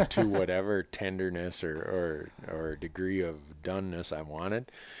done to whatever tenderness or degree of doneness I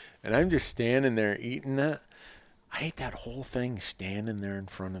wanted. And I'm just standing there eating that. I ate that whole thing standing there in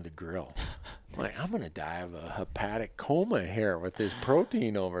front of the grill. Like, I'm going to die of a hepatic coma here with this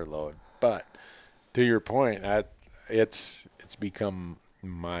protein overload. But to your point, it's become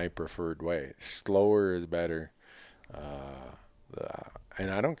my preferred way. Slower is better. And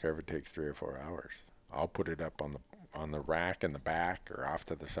I don't care if it takes 3 or 4 hours. I'll put it up on the rack in the back or off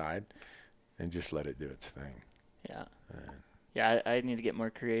to the side and just let it do its thing. Yeah. Yeah, I need to get more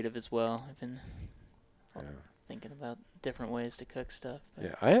creative as well. I've been thinking about different ways to cook stuff.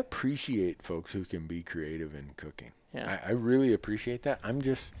 Yeah, I appreciate folks who can be creative in cooking. Yeah. I really appreciate that. I'm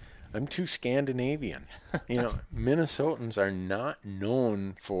too Scandinavian. Minnesotans are not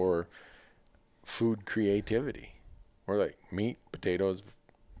known for food creativity. We're like meat, potatoes,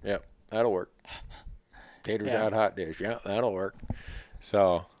 yep, that'll work. Tater tot hot dish, yeah, that'll work.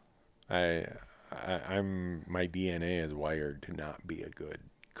 So I'm my DNA is wired to not be a good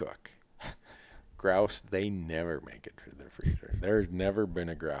cook. Grouse, they never make it to the freezer. There's never been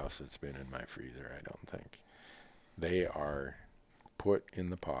a grouse that's been in my freezer, I don't think. They are put in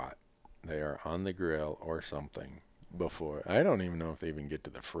the pot. They are on the grill or something before. I don't even know if they even get to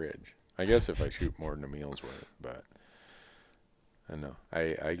the fridge. I guess if I shoot more than a meal's worth, but I know.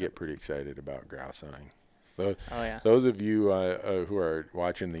 I get pretty excited about grouse hunting. Those of you who are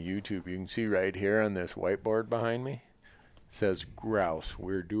watching the YouTube, you can see right here on this whiteboard behind me, it says grouse.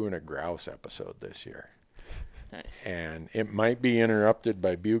 We're doing a grouse episode this year. Nice. And it might be interrupted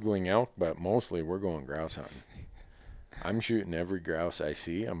by bugling elk, but mostly we're going grouse hunting. I'm shooting every grouse I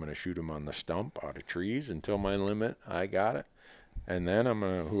see. I'm going to shoot them on the stump out of trees until my limit. I got it. And then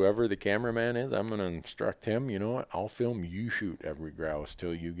whoever the cameraman is, I'm going to instruct him, you know what, I'll film you shoot every grouse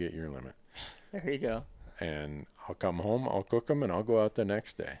till you get your limit. There you go. And I'll come home, I'll cook them, and I'll go out the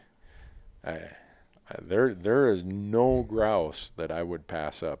next day. There is no grouse that I would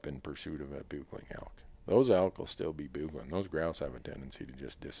pass up in pursuit of a bugling elk. Those elk will still be bugling. Those grouse have a tendency to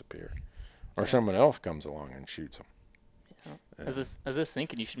just disappear. Or someone else comes along and shoots them. Yeah. I was just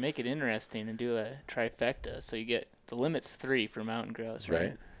thinking you should make it interesting and do a trifecta. So you get, the limit's 3 for mountain grouse, right?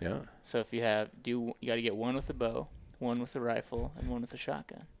 Right, yeah. So if you you got to get 1 with the bow, 1 with the rifle, and 1 with the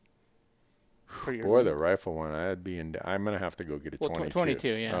shotgun. Boy, the rifle one, I'm going to have to go get a 22. 22,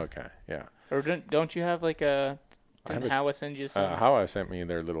 yeah. Okay, yeah. Or don't you have like a, didn't Howa send you some? Howa sent me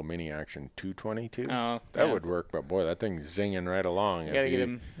their little mini action 222. Oh, that would work, but boy, that thing's zinging right along. You got to get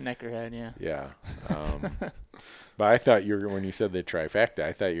him neck or head, yeah. Yeah. But I thought when you said the trifecta,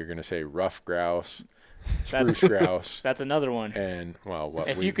 I thought you were going to say rough grouse, spruce grouse. That's another one. And,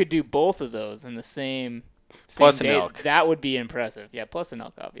 if you could do both of those in the same plus day, an elk, that would be impressive. Yeah, plus an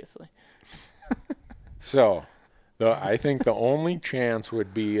elk, obviously. So, I think the only chance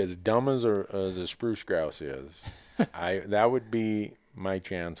would be as dumb as a spruce grouse is. That would be my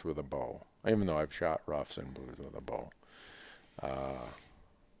chance with a bow, even though I've shot roughs and blues with a bow.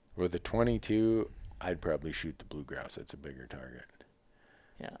 With a 22, I'd probably shoot the blue grouse. It's a bigger target.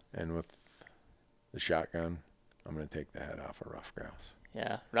 Yeah. And with the shotgun, I'm going to take the head off a rough grouse.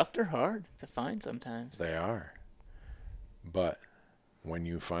 Yeah, rough are hard to find sometimes. They are. But when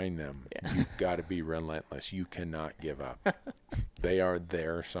you find them, you've got to be relentless. You cannot give up. They are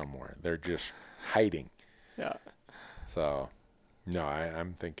there somewhere. They're just hiding. Yeah. So, no,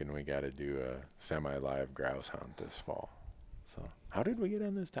 I'm thinking we got to do a semi-live grouse hunt this fall. So, how did we get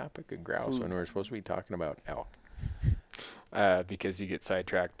on this topic of grouse when we were supposed to be talking about elk? Because you get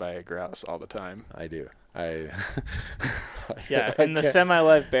sidetracked by a grouse all the time. I do. Yeah, and the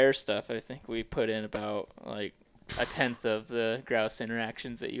semi-live bear stuff, I think we put in about like a 10th of the grouse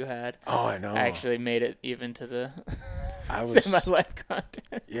interactions that you had. Oh, I know. Actually made it even to the semi-live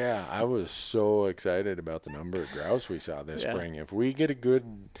content. Yeah, I was so excited about the number of grouse we saw this spring. If we get a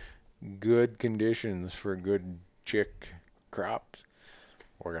good conditions for good chick crops,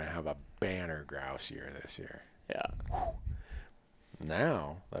 we're going to have a banner grouse year this year. Yeah.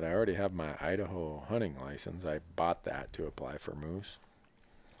 Now that I already have my Idaho hunting license, I bought that to apply for moose.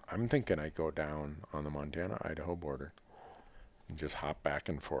 I'm thinking I go down on the Montana-Idaho border and just hop back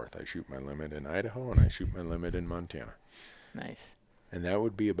and forth. I shoot my limit in Idaho and I shoot my limit in Montana. Nice. And that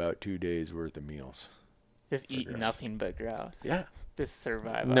would be about 2 days worth of meals. Just eat grouse. Nothing but grouse. Yeah. Just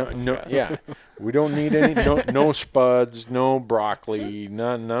survive. No, off of no, grouse. yeah. We don't need any, no spuds, no broccoli,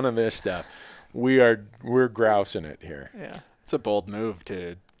 none of this stuff. We're grousing it here. Yeah. It's a bold move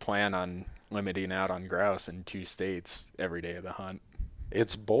to plan on limiting out on grouse in 2 states every day of the hunt.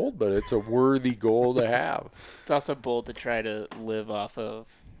 It's bold, but it's a worthy goal to have. It's also bold to try to live off of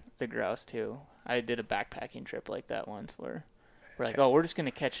the grouse too. I did a backpacking trip like that once where we're like, oh, we're just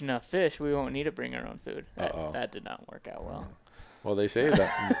gonna catch enough fish, we won't need to bring our own food. That did not work out well. Well, they say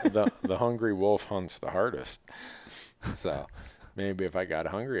that the hungry wolf hunts the hardest. So maybe if I got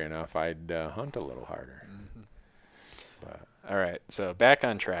hungry enough, I'd hunt a little harder. Mm-hmm. But All right, so back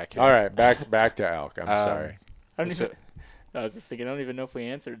on track here. all right, back to elk. I'm sorry. I was just thinking, I don't even know if we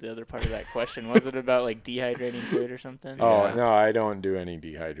answered the other part of that question. Was it about like dehydrating food or something? Oh, Yeah. no, I don't do any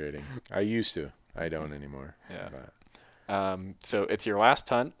dehydrating. I used to. I don't anymore. Yeah. But So it's your last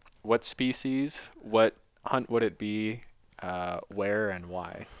hunt. What species? What hunt would it be? Where and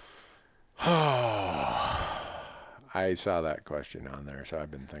why? I saw that question on there, so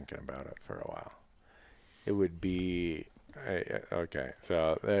I've been thinking about it for a while. It would be okay.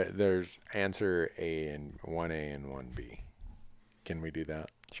 So there's answer A and 1A and 1B. Can we do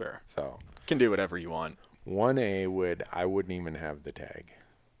that? Sure. So Can do whatever you want. 1A I wouldn't even have the tag.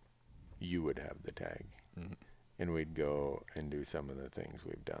 You would have the tag. Mm-hmm. And we'd go and do some of the things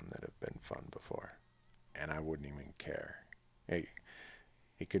we've done that have been fun before. And I wouldn't even care. It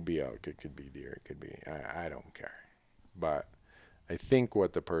could be elk, it could be deer, it could be, I don't care. But I think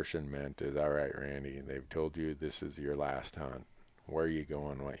what the person meant is, all right, Randy, they've told you this is your last hunt. Where are you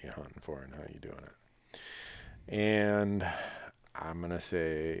going, what you hunting for, and how you doing it? And I'm going to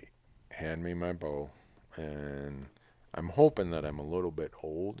say, hand me my bow. And I'm hoping that I'm a little bit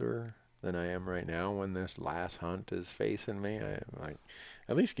older than I am right now when this last hunt is facing me. I'm like,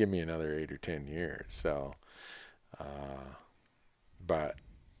 at least give me another 8 or 10 years. So, but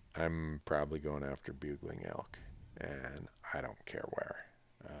I'm probably going after bugling elk, and I don't care where.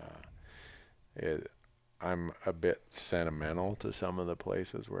 I'm a bit sentimental to some of the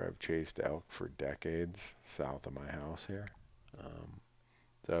places where I've chased elk for decades south of my house here.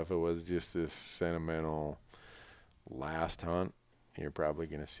 So if it was just this sentimental last hunt, you're probably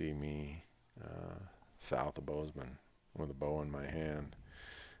going to see me south of Bozeman with a bow in my hand,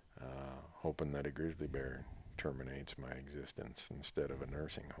 hoping that a grizzly bear terminates my existence instead of a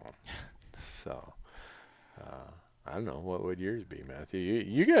nursing home. So I don't know, what would yours be, Matthew?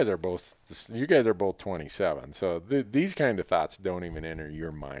 You guys are both 27, so these kind of thoughts don't even enter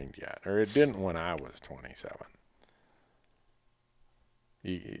your mind yet, or it didn't when I was 27.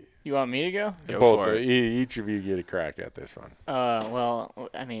 You want me to go? Go Both for it. Each of you get a crack at this one. Well,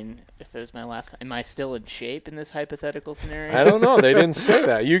 I mean, if it was my last, am I still in shape in this hypothetical scenario? I don't know. They didn't say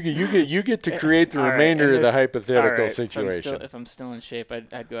that. You get to create the All right, remainder in of the this- hypothetical all right, situation. If I'm still in shape,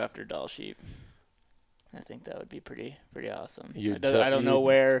 I'd go after Doll sheep. I think that would be pretty awesome. You'd I don't know you'd-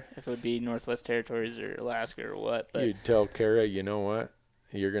 where, if it would be Northwest Territories or Alaska or what, but You'd tell Kara, you know what?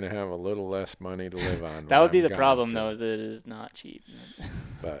 You're going to have a little less money to live on. that when would be I'm the gone, problem, too. though, is it is not cheap.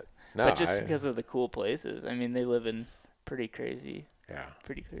 But no, But just because of the cool places. I mean, they live in pretty crazy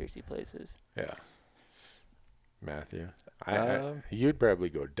places. Yeah. Matthew, You'd you'd probably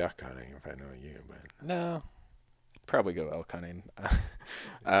go duck hunting if I know you, but No, probably go elk hunting.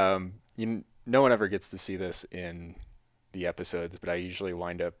 No one ever gets to see this in the episodes, but I usually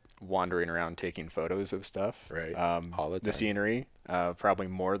wind up wandering around taking photos of stuff. Right. All the time. Scenery, probably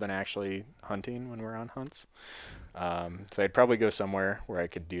more than actually hunting when we're on hunts. So I'd probably go somewhere where I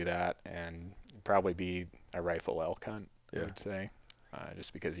could do that, and probably be a rifle elk hunt, I would say.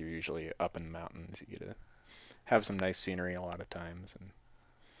 Just because you're usually up in the mountains, you get to have some nice scenery a lot of times, and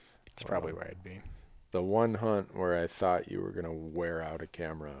it's probably where I'd be. The one hunt where I thought you were going to wear out a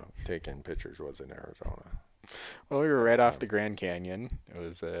camera taking pictures was in Arizona. Well, we were right off the Grand Canyon. It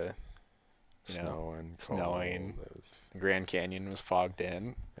was Snowing. snowing. Cold. It was, the Grand Canyon was fogged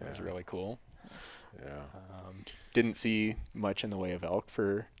in. It was Yeah. really cool. yeah. Didn't see much in the way of elk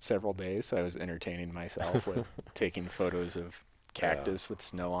for several days, so I was entertaining myself with taking photos of cactus with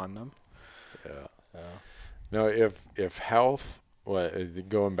snow on them. Yeah. No, if health,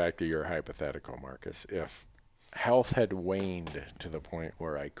 going back to your hypothetical, Marcus, if health had waned to the point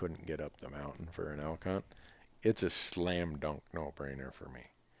where I couldn't get up the mountain for an elk hunt, it's a slam dunk no-brainer for me.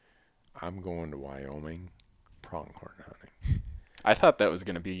 I'm going to Wyoming pronghorn hunting. I thought that was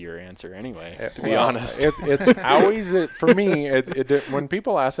going to be your answer anyway, to be Well, honest. It's always, for me, when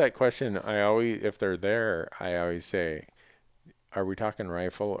people ask that question, if they're there, I always say, are we talking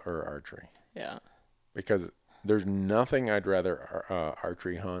rifle or archery? Yeah. Because there's nothing I'd rather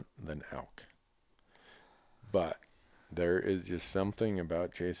archery hunt than elk. But there is just something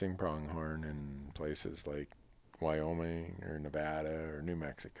about chasing pronghorn in places like Wyoming or Nevada or New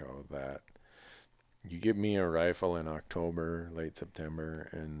Mexico that you give me a rifle in October, late September,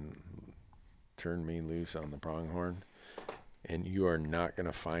 and turn me loose on the pronghorn, and you are not going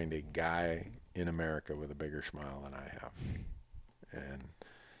to find a guy in America with a bigger smile than I have. And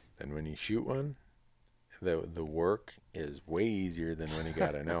then when you shoot one, the work is way easier than when you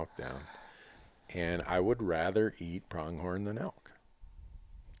got an elk down. And I would rather eat pronghorn than elk.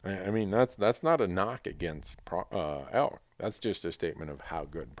 I mean, that's not a knock against elk. That's just a statement of how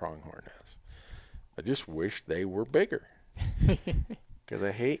good pronghorn is. I just wish they were bigger. Because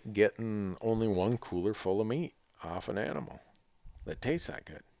I hate getting only one cooler full of meat off an animal that tastes that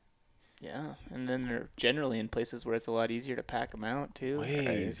good. Yeah, and then they're generally in places where it's a lot easier to pack them out, too.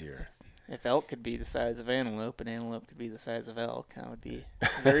 Way easier. If elk could be the size of antelope and antelope could be the size of elk, that would be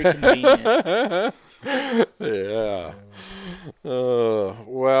very convenient. Yeah.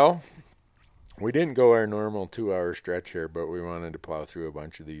 Well, we didn't go our normal 2-hour stretch here, but we wanted to plow through a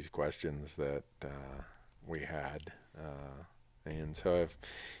bunch of these questions that we had. And so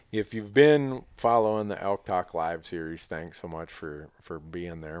if you've been following the Elk Talk Live series, thanks so much for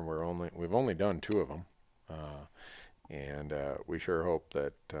being there. We've only done 2 of them. And we sure hope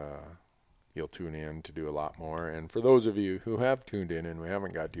that you'll tune in to do a lot more. And for those of you who have tuned in and we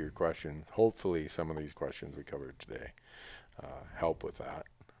haven't got to your questions, hopefully some of these questions we covered today help with that.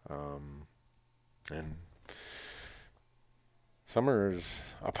 And summer is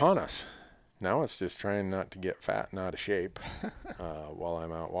upon us. Now it's just trying not to get fat and out of shape while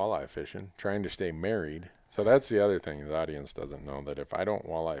I'm out walleye fishing, trying to stay married. So that's the other thing the audience doesn't know, that if I don't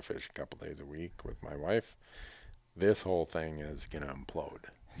walleye fish a couple days a week with my wife, this whole thing is going to implode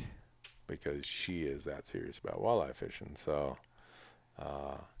because she is that serious about walleye fishing. So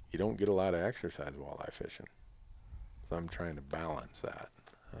you don't get a lot of exercise walleye fishing. So I'm trying to balance that.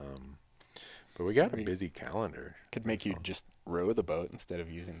 But we got a busy calendar. Could make you just row the boat instead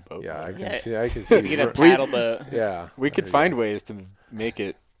of using boat. Yeah, motor. I can see. Get a paddle boat. Yeah. We could find ways to make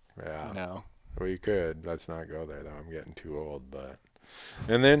it. Yeah. You know. We could. Let's not go there, though. I'm getting too old. But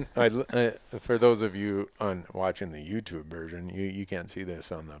and then for those of you watching the YouTube version, you can't see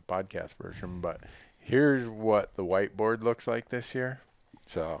this on the podcast version, but here's what the whiteboard looks like this year.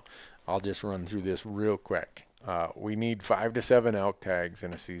 So I'll just run through this real quick. We need 5 to 7 elk tags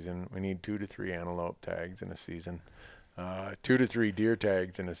in a season. We need 2 to 3 antelope tags in a season. 2 to 3 deer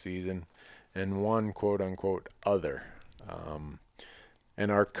tags in a season, and 1 quote-unquote other.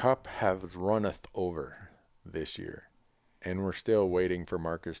 And our cup has runneth over this year, and we're still waiting for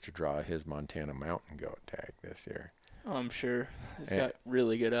Marcus to draw his Montana mountain goat tag this year. Oh, I'm sure he's got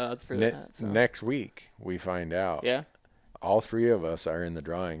really good odds for that. So. Next week, we find out. Yeah. All 3 of us are in the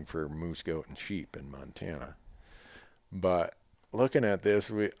drawing for moose, goat, and sheep in Montana. But looking at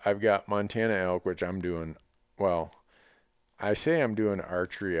this, I've got Montana elk, which I'm doing, well, I say I'm doing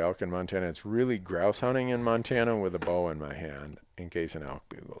archery elk in Montana. It's really grouse hunting in Montana with a bow in my hand in case an elk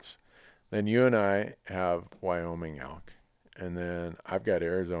bugles. Then you and I have Wyoming elk. And then I've got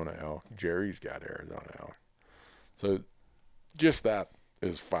Arizona elk. Jerry's got Arizona elk. So just that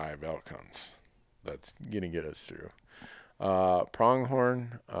is 5 elk hunts. That's going to get us through.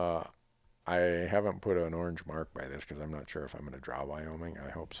 Pronghorn, I haven't put an orange mark by this because I'm not sure if I'm going to draw Wyoming.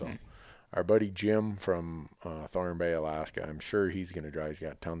 I hope so. Our buddy Jim from Thorn Bay, Alaska, I'm sure he's going to draw. He's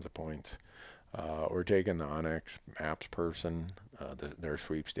got tons of points. We're taking the Onyx Maps person, their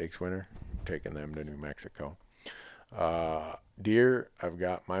sweepstakes winner, taking them to New Mexico. Deer, I've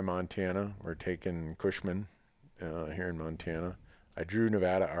got my Montana. We're taking Cushman here in Montana. I drew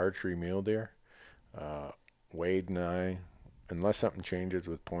Nevada archery mule deer. Wade and I, unless something changes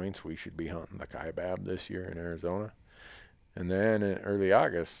with points, we should be hunting the Kaibab this year in Arizona. And then in early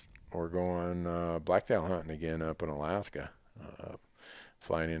August, we're going blacktail hunting again up in Alaska.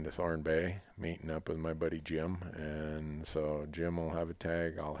 Flying into Thorn Bay, meeting up with my buddy Jim. And so Jim will have a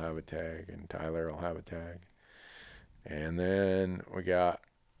tag, I'll have a tag, and Tyler will have a tag. And then we got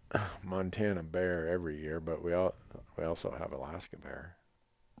Montana bear every year, but we also have Alaska bear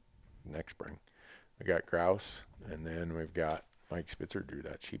next spring. We got grouse, and then we've got Mike Spitzer drew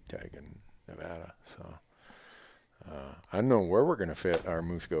that sheep tag in Nevada. So I don't know where we're going to fit our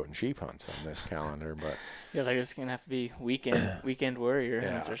moose, goat, and sheep hunts on this calendar, but yeah, they're just going to have to be weekend warrior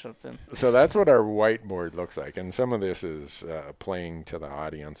hunts or something. So that's what our whiteboard looks like, and some of this is playing to the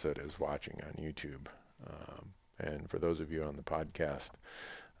audience that is watching on YouTube. And for those of you on the podcast,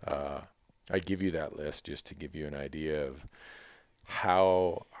 I give you that list just to give you an idea of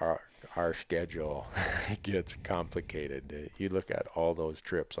how our schedule gets complicated. You look at all those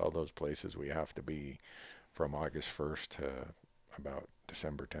trips, all those places we have to be from August 1st to about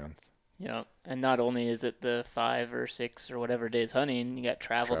December 10th. Yeah, and not only is it the 5 or 6 or whatever days hunting, you got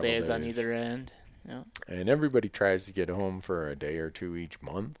travel days on either end. Yeah. And everybody tries to get home for a day or two each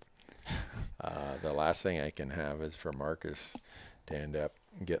month. The last thing I can have is for Marcus to end up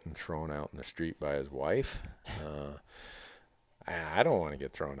getting thrown out in the street by his wife. I don't want to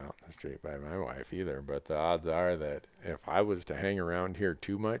get thrown out in the street by my wife either, but the odds are that if I was to hang around here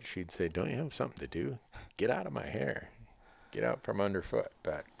too much, she'd say, "Don't you have something to do? Get out of my hair. Get out from underfoot."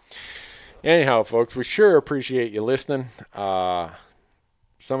 But anyhow, folks, we sure appreciate you listening.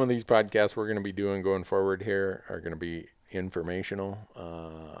 Some of these podcasts we're going to be doing going forward here are going to be informational.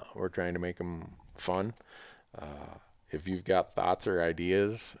 We're trying to make them fun. If you've got thoughts or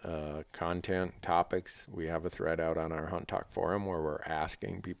ideas, content, topics, we have a thread out on our Hunt Talk forum where we're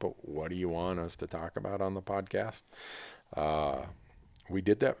asking people, what do you want us to talk about on the podcast? We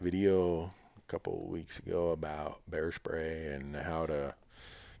did that video a couple of weeks ago about bear spray and how to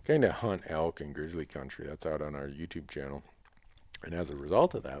kind of hunt elk in grizzly country. That's out on our YouTube channel. And as a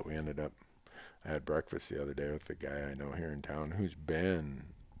result of that, I had breakfast the other day with a guy I know here in town who's been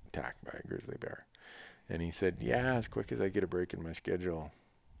attacked by a grizzly bear. And he said, yeah, as quick as I get a break in my schedule,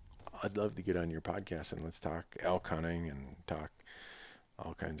 I'd love to get on your podcast and let's talk elk hunting and talk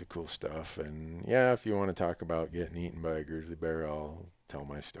all kinds of cool stuff. And yeah, if you want to talk about getting eaten by a grizzly bear, I'll tell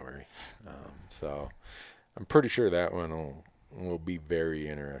my story. So I'm pretty sure that one will be very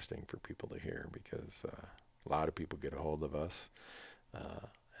interesting for people to hear, because a lot of people get a hold of us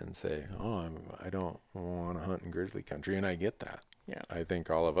and say, oh, I don't want to hunt in grizzly country. And I get that. Yeah. I think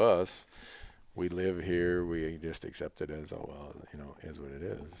all of us, we live here, we just accept it as, oh, well, is what it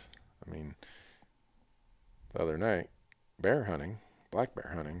is. I mean, the other night, bear hunting, black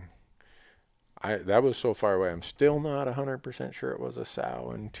bear hunting, that was so far away. I'm still not 100% sure it was a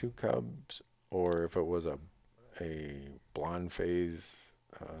sow and 2 cubs, or if it was a blonde phase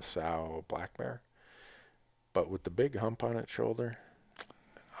sow black bear. But with the big hump on its shoulder,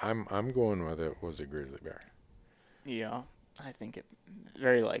 I'm going with it was a grizzly bear. Yeah, I think it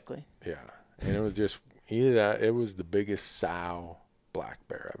very likely. Yeah. And it was just either that, it was the biggest sow black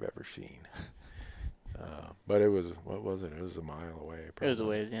bear I've ever seen. But it was, what was it? It was a mile away. Probably. It was a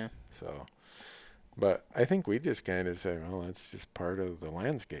ways, yeah. So, but I think we just kind of say, well, that's just part of the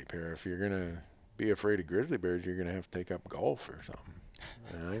landscape here. If you're going to be afraid of grizzly bears, you're going to have to take up golf or something.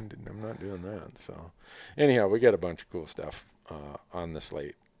 And I'm not doing that. So anyhow, we got a bunch of cool stuff on the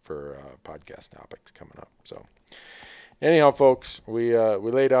slate for podcast topics coming up. So anyhow, folks, we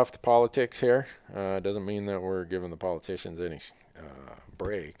laid off the politics here. Doesn't mean that we're giving the politicians any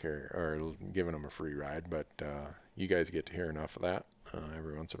break or giving them a free ride, but you guys get to hear enough of that.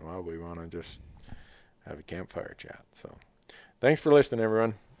 Every once in a while, we want to just have a campfire chat. So thanks for listening,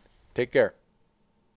 everyone. Take care.